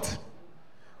uses what?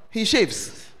 He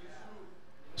shaves.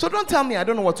 So don't tell me I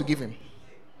don't know what to give him.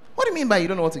 What do you mean by you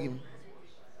don't know what to give him?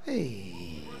 Hey.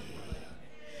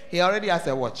 He already has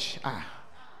a watch.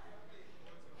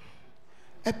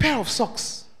 A pair of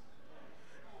socks.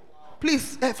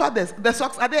 Please, fathers, the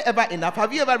socks, are they ever enough?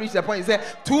 Have you ever reached the point you say,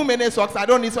 too many socks, I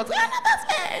don't need socks.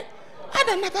 Add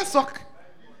another sock.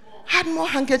 Add more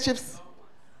handkerchiefs.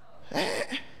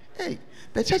 Hey,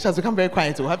 the church has become very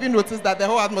quiet too. Have you noticed that the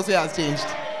whole atmosphere has changed?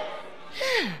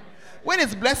 Yeah. When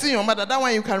it's blessing your mother, that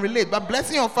one you can relate. But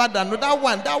blessing your father, no, that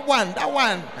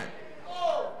one.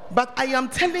 But I am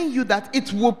telling you that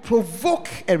it will provoke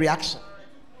a reaction.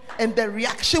 And the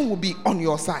reaction will be on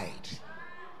your side.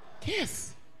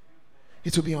 Yes.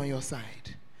 It will be on your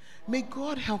side. May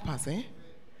God help us,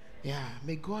 Yeah,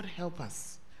 may God help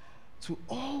us to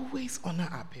always honor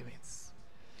our parents.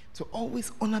 To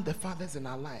always honor the fathers in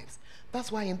our lives.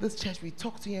 That's why in this church we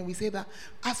talk to you and we say that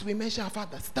as we mention our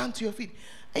father, stand to your feet.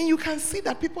 And you can see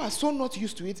that people are so not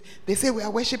used to it. They say we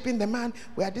are worshiping the man.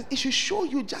 It should show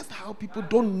you just how people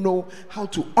don't know how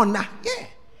to honor. Yeah,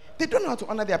 they don't know how to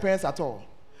honor their parents at all.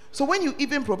 So when you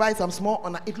even provide some small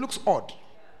honor, it looks odd.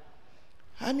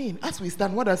 I mean, as we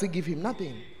stand, what does it give him?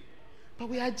 Nothing. But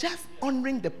we are just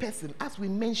honoring the person as we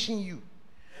mention you.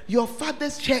 Your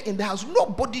father's chair in the house,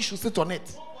 nobody should sit on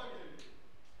it.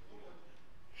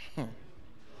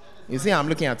 You see, I'm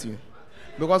looking at you.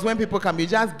 Because when people come, you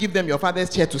just give them your father's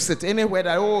chair to sit anywhere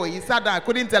that, he sat down, I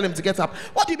couldn't tell him to get up.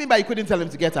 What do you mean by you couldn't tell him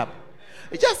to get up?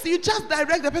 You just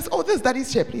direct the person, this is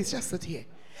daddy's chair, please just sit here.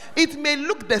 It may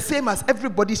look the same as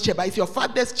everybody's chair, but it's your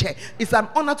father's chair. It's an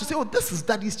honor to say, this is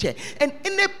daddy's chair. And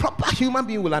any proper human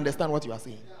being will understand what you are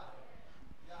saying.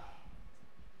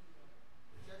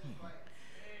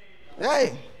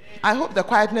 Hey, I hope the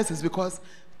quietness is because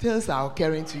things are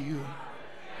occurring to you.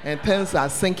 And things are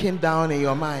sinking down in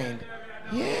your mind.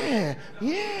 Yeah.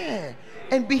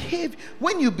 And behave.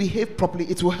 When you behave properly,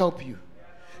 it will help you.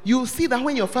 You'll see that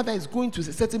when your father is going to a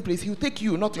certain place, he'll take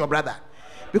you, not your brother.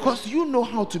 Because you know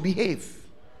how to behave.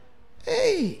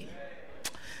 Hey.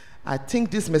 I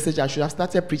think this message I should have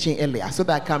started preaching earlier so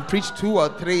that I can preach 2 or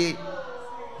 3.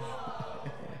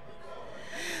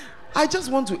 I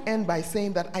just want to end by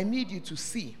saying that I need you to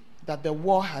see that the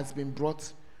war has been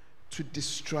brought to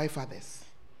destroy fathers.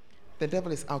 The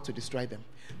devil is out to destroy them.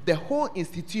 The whole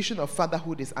institution of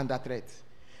fatherhood is under threat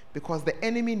because the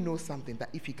enemy knows something, that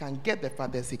if he can get the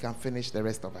fathers, he can finish the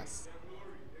rest of us.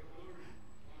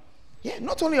 Yeah,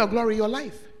 not only your glory, your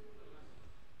life.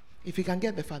 If he can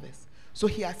get the fathers. So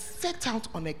he has set out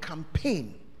on a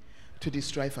campaign to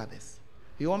destroy fathers.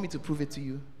 You want me to prove it to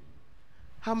you?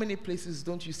 How many places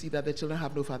don't you see that the children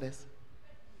have no fathers?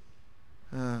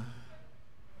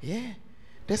 Yeah,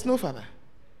 there's no father.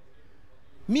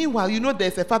 Meanwhile, you know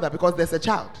there's a father because there's a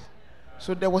child.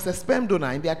 So there was a sperm donor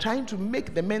and they are trying to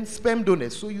make the men sperm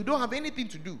donors. So you don't have anything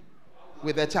to do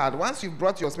with the child. Once you've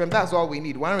brought your sperm, that's all we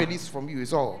need. One release from you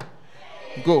is all.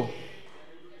 Go.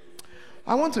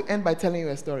 I want to end by telling you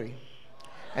a story.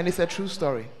 And it's a true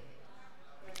story.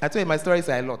 I tell you, my stories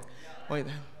are a lot.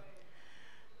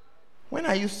 When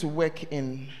I used to work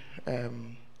in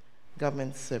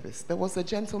government service, there was a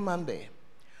gentleman there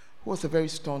who was a very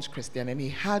staunch Christian, and he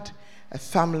had a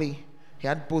family. He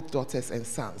had both daughters and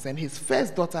sons. And his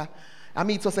first daughter,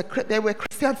 they were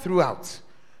Christian throughout,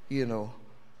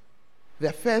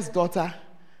 Their first daughter,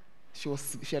 she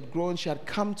had grown, she had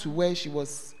come to where she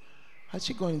was. Had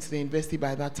she gone into the university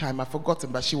by that time? I've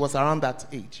forgotten, but she was around that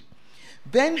age.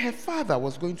 Then her father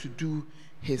was going to do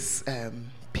his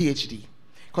PhD.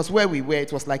 Because where we were,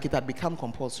 it was like it had become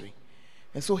compulsory.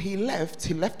 And so he left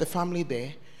the family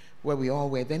there, where we all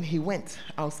were. Then he went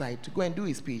outside to go and do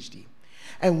his PhD.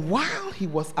 And while he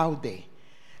was out there,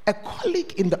 a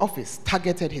colleague in the office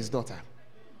targeted his daughter.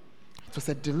 It was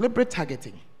a deliberate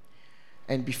targeting.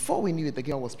 And before we knew it, the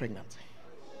girl was pregnant.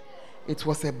 It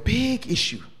was a big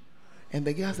issue. And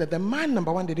the girl said the man,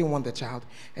 number one, didn't want the child.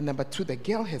 And number two, the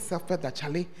girl herself felt that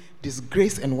Charlie,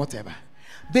 disgrace and whatever.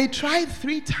 They tried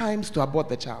 3 times to abort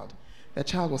the child. The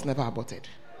child was never aborted.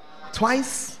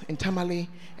 Twice in Tamale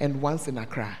and once in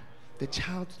Accra. The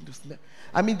child was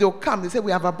they'll come, they say,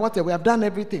 we have aborted, we have done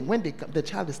everything. When they come, the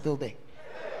child is still there.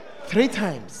 3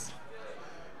 times.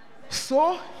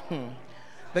 So,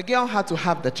 the girl had to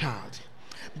have the child.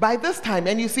 By this time,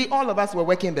 and you see, all of us were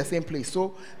working in the same place.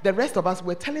 So, the rest of us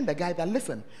were telling the guy that,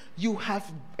 listen, you have,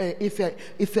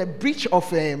 it's a breach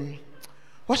of,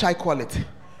 what shall I call it?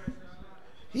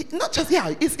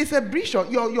 It's a breach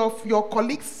of your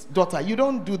colleague's daughter. You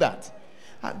don't do that.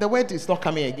 The word is not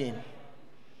coming again.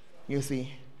 You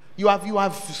see, you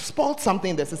have spoiled something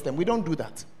in the system. We don't do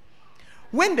that.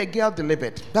 When the girl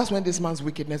delivered, that's when this man's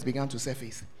wickedness began to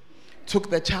surface. Took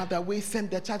the child away,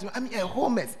 sent the child to, a whole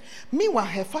mess. Meanwhile,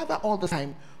 her father all the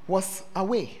time was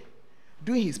away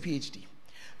doing his PhD.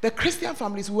 The Christian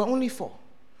families were only 4.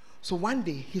 So one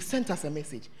day he sent us a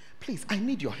message. Please, I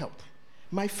need your help.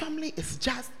 My family is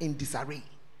just in disarray.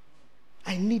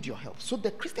 I need your help. So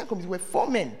the Christian community were 4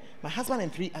 men, my husband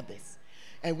and 3 others.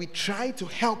 And we tried to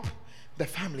help the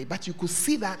family, but you could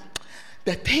see that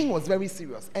the thing was very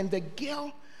serious. And the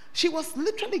girl, she was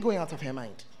literally going out of her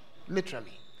mind.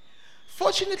 Literally.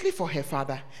 Fortunately for her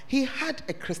father, he had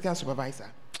a Christian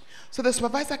supervisor. So the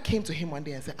supervisor came to him one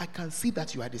day and said, I can see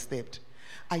that you are disturbed.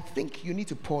 I think you need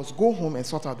to pause, go home and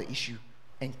sort out the issue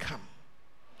and come.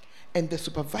 And the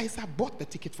supervisor bought the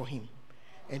ticket for him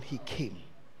and he came.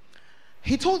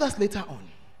 He told us later on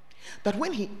that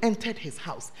when he entered his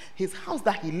house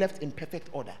that he left in perfect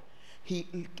order, he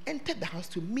entered the house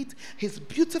to meet his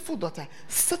beautiful daughter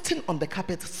sitting on the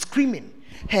carpet screaming.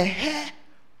 Her hair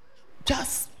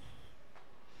just,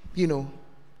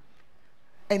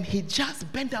 and he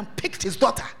just bent down, picked his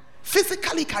daughter,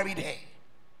 physically carried her,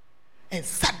 and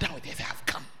sat down with her and said, I've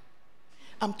come.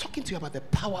 I'm talking to you about the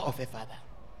power of a father.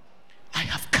 I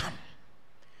have come.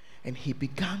 And he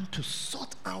began to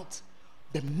sort out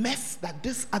the mess that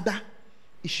this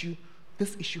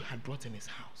issue had brought in his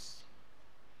house.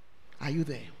 Are you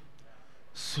there?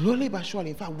 Slowly but surely.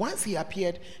 In fact, once he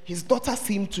appeared, his daughter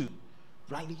seemed to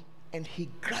rally, and he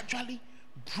gradually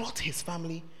brought his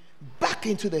family back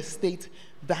into the state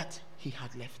that he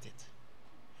had left it.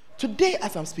 Today,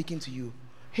 as I'm speaking to you,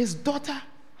 his daughter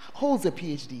holds a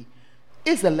PhD,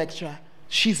 is a lecturer,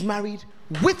 she's married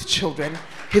with children,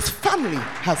 his family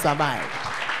has survived.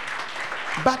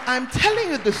 But I'm telling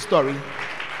you this story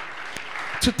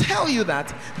to tell you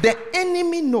that the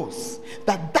enemy knows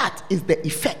that that is the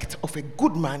effect of a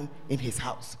good man in his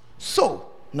house. So,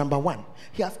 number one,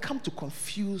 he has come to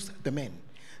confuse the men.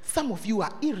 Some of you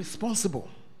are irresponsible.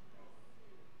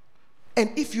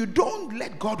 And if you don't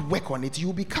let God work on it, you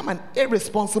will become an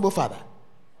irresponsible father.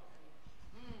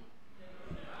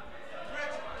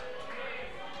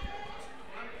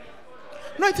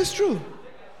 No, it is true.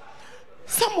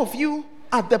 Some of you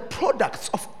are the products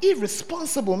of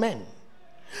irresponsible men.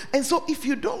 And so if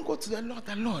you don't go to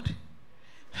the Lord,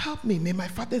 help me, may my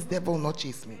father's devil not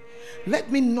chase me. Let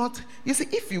me not, you see,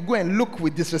 if you go and look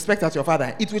with disrespect at your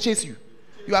father, it will chase you.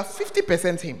 You are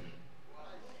 50% him.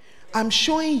 I'm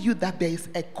showing you that there is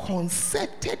a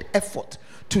concerted effort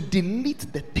to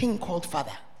delete the thing called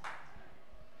father.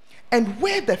 And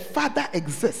where the father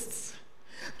exists,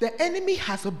 the enemy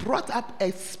has brought up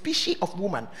a species of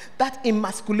woman that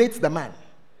emasculates the man.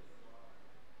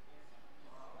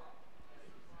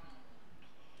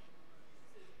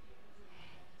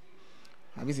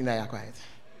 Have you seen that? You're quiet.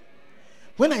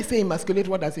 When I say emasculate,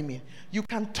 what does it mean? You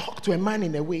can talk to a man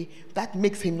in a way that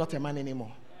makes him not a man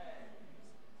anymore.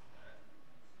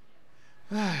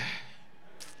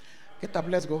 Get up,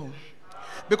 let's go home.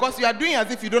 Because you are doing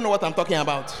as if you don't know what I'm talking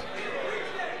about.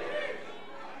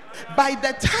 By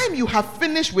the time you have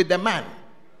finished with the man,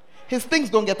 his things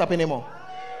don't get up anymore.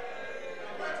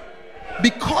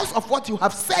 Because of what you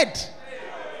have said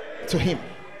to him.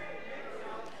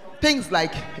 Things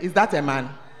like, is that a man?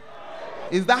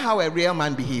 Is that how a real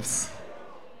man behaves?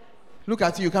 Look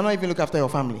at you, you cannot even look after your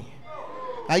family.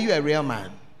 Are you a real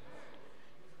man?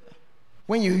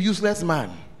 When you're a useless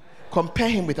man, compare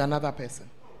him with another person.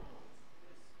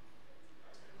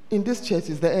 In this church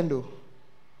is the end, though.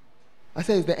 I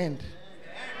say it's the end.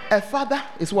 A father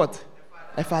is what?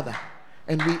 A father.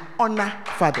 And we honor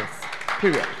fathers.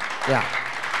 Period. Yeah.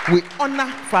 We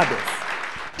honor fathers.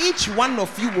 Each one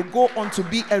of you will go on to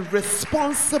be a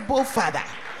responsible father.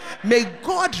 May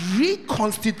God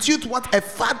reconstitute what a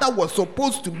father was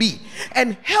supposed to be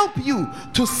and help you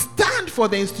to stand for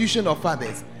the institution of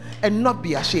fathers and not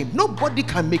be ashamed. Nobody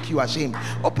can make you ashamed.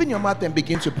 Open your mouth and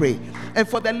begin to pray. And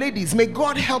for the ladies, may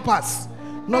God help us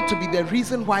not to be the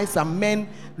reason why some men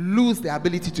lose the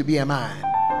ability to be a man.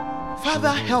 Father,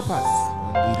 help us.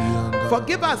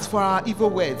 Forgive us for our evil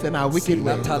words and our wicked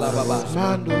ways. Forgive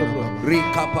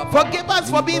us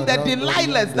for being the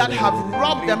Delilahs that have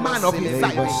robbed the man of his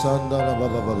sight.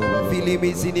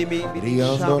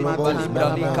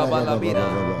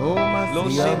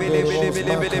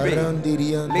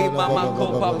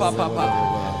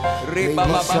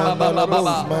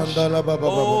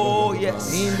 Oh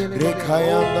yes.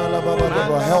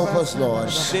 Help us, Lord.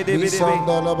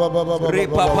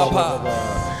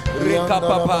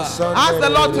 Ask the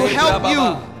Lord to help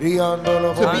you to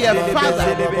be a father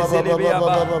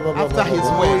after his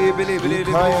way.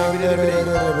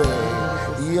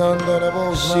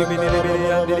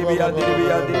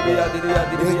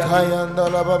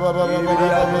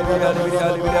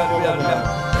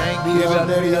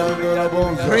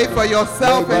 Pray for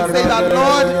yourself and say that,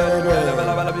 Lord,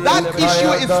 that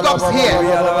issue, it stops here.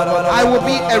 I will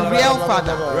be a real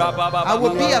father. I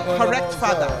will be a correct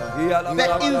father.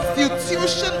 The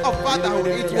institution of fatherhood,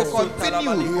 it will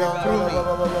continue through me.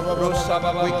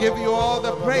 We give you all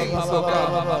the praise, oh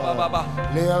God.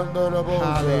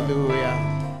 Hallelujah.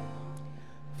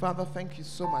 Father, thank you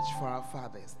so much for our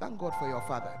fathers. Thank God for your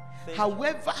father.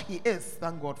 However he is,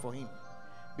 thank God for him.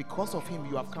 Because of him,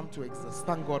 you have come to exist.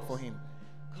 Thank God for him.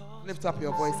 Lift up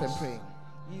your voice and pray.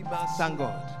 Thank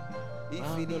God.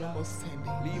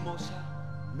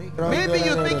 Maybe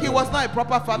you think he was not a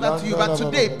proper father to you, but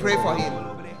today pray for him.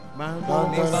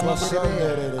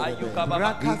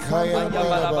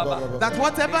 That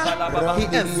whatever he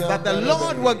is, that the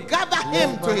Lord will gather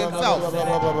him to himself.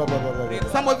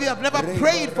 Some of you have never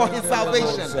prayed for his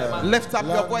salvation. Lift up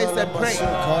your voice and pray.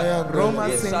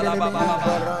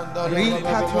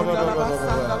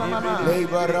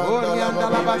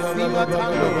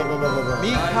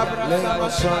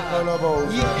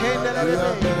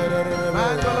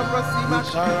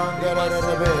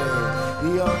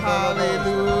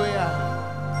 Hallelujah.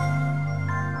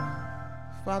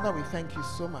 Father, we thank you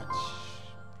so much.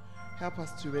 Help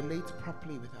us to relate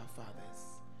properly with our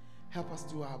fathers. Help us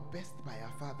do our best by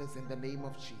our fathers in the name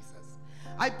of Jesus.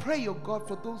 I pray, oh God,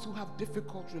 for those who have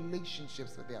difficult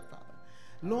relationships with their father.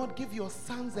 Lord, give your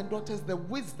sons and daughters the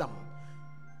wisdom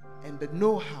and the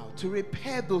know-how to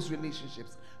repair those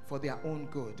relationships for their own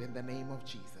good in the name of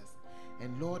Jesus.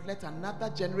 And Lord, let another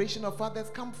generation of fathers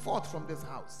come forth from this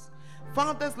house.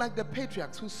 Fathers like the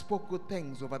patriarchs who spoke good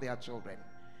things over their children.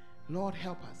 Lord,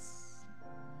 help us.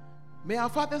 May our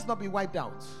fathers not be wiped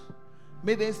out.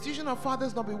 May the institution of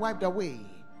fathers not be wiped away.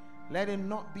 Let it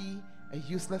not be a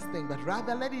useless thing, but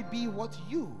rather let it be what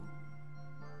you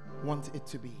want it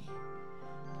to be.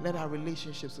 Let our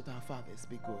relationships with our fathers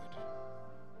be good.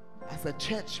 As a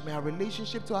church, may our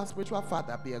relationship to our spiritual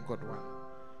father be a good one.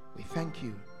 We thank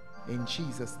you in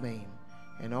Jesus' name.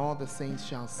 And all the saints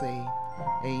shall say,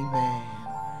 amen.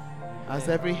 As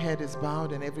every head is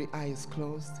bowed and every eye is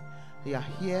closed, you are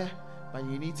here, but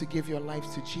you need to give your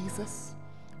life to Jesus.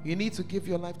 You need to give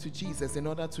your life to Jesus in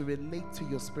order to relate to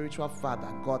your spiritual father,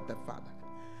 God the Father.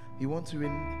 You want to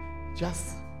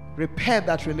just repair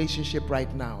that relationship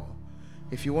right now.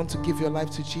 If you want to give your life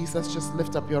to Jesus, just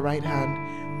lift up your right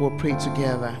hand. We'll pray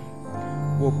together.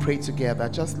 We'll pray together.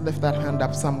 Just lift that hand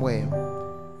up somewhere.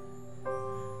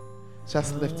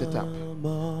 Just lift it up.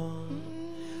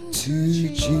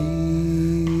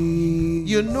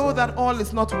 You know that all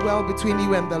is not well between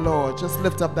you and the Lord. Just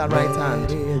lift up that right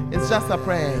hand. It's just a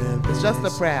prayer. It's just a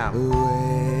prayer.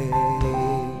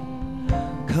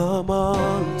 Come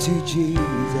on to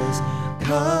Jesus.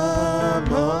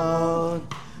 Come on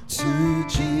to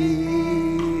Jesus.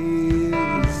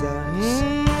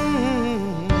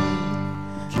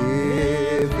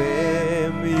 Give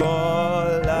him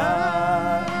your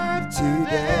life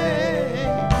today.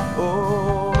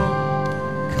 Oh,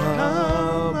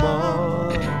 come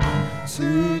on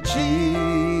to Jesus.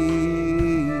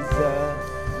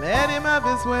 Let him have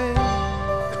his way.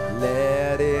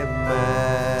 Let him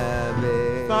have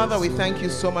it. Father, we thank you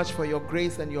so much for your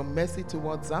grace and your mercy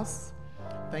towards us.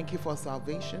 Thank you for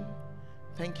salvation.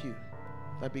 Thank you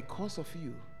that because of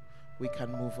you, we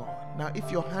can move on. Now, if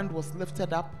your hand was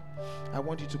lifted up, I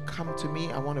want you to come to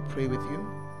me. I want to pray with you.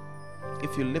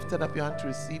 If you lifted up your hand to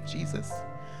receive Jesus,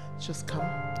 just come.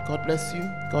 God bless you.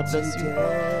 God bless you.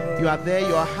 You are there.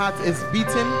 Your heart is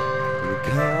beating.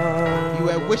 You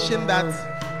are wishing that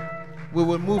we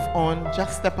will move on.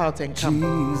 Just step out and come.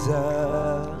 Jesus.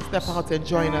 Step out and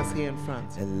join us here in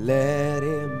front. And let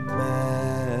him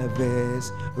have his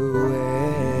way.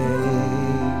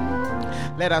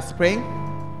 Let us pray.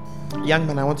 Young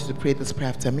man, I want you to pray this prayer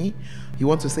after me. You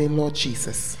want to say, Lord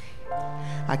Jesus,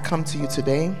 I come to you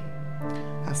today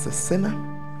as a sinner.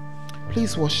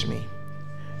 Please wash me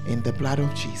in the blood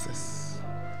of Jesus.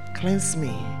 Cleanse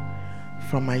me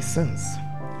from my sins.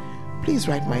 Please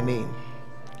write my name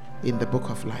in the book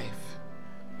of life.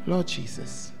 Lord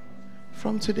Jesus,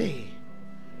 from today,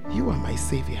 you are my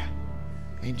Savior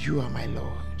and you are my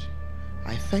Lord.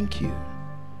 I thank you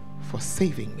for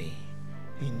saving me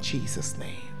in Jesus'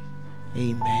 name.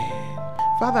 Amen.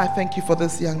 Father, I thank you for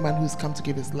this young man who's come to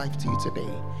give his life to you today.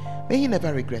 May he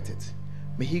never regret it.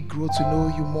 May he grow to know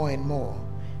you more and more,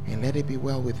 and let it be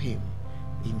well with him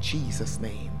in Jesus'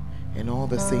 name. And all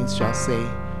the saints shall say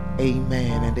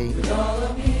amen and amen.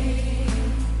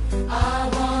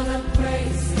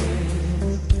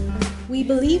 We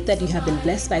believe that you have been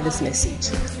blessed by this message.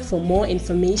 For more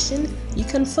information, you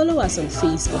can follow us on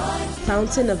Facebook,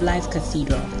 Fountain of Life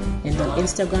Cathedral, and on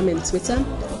Instagram and Twitter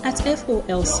at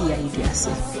FOLCIUDAC.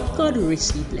 God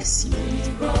richly bless you.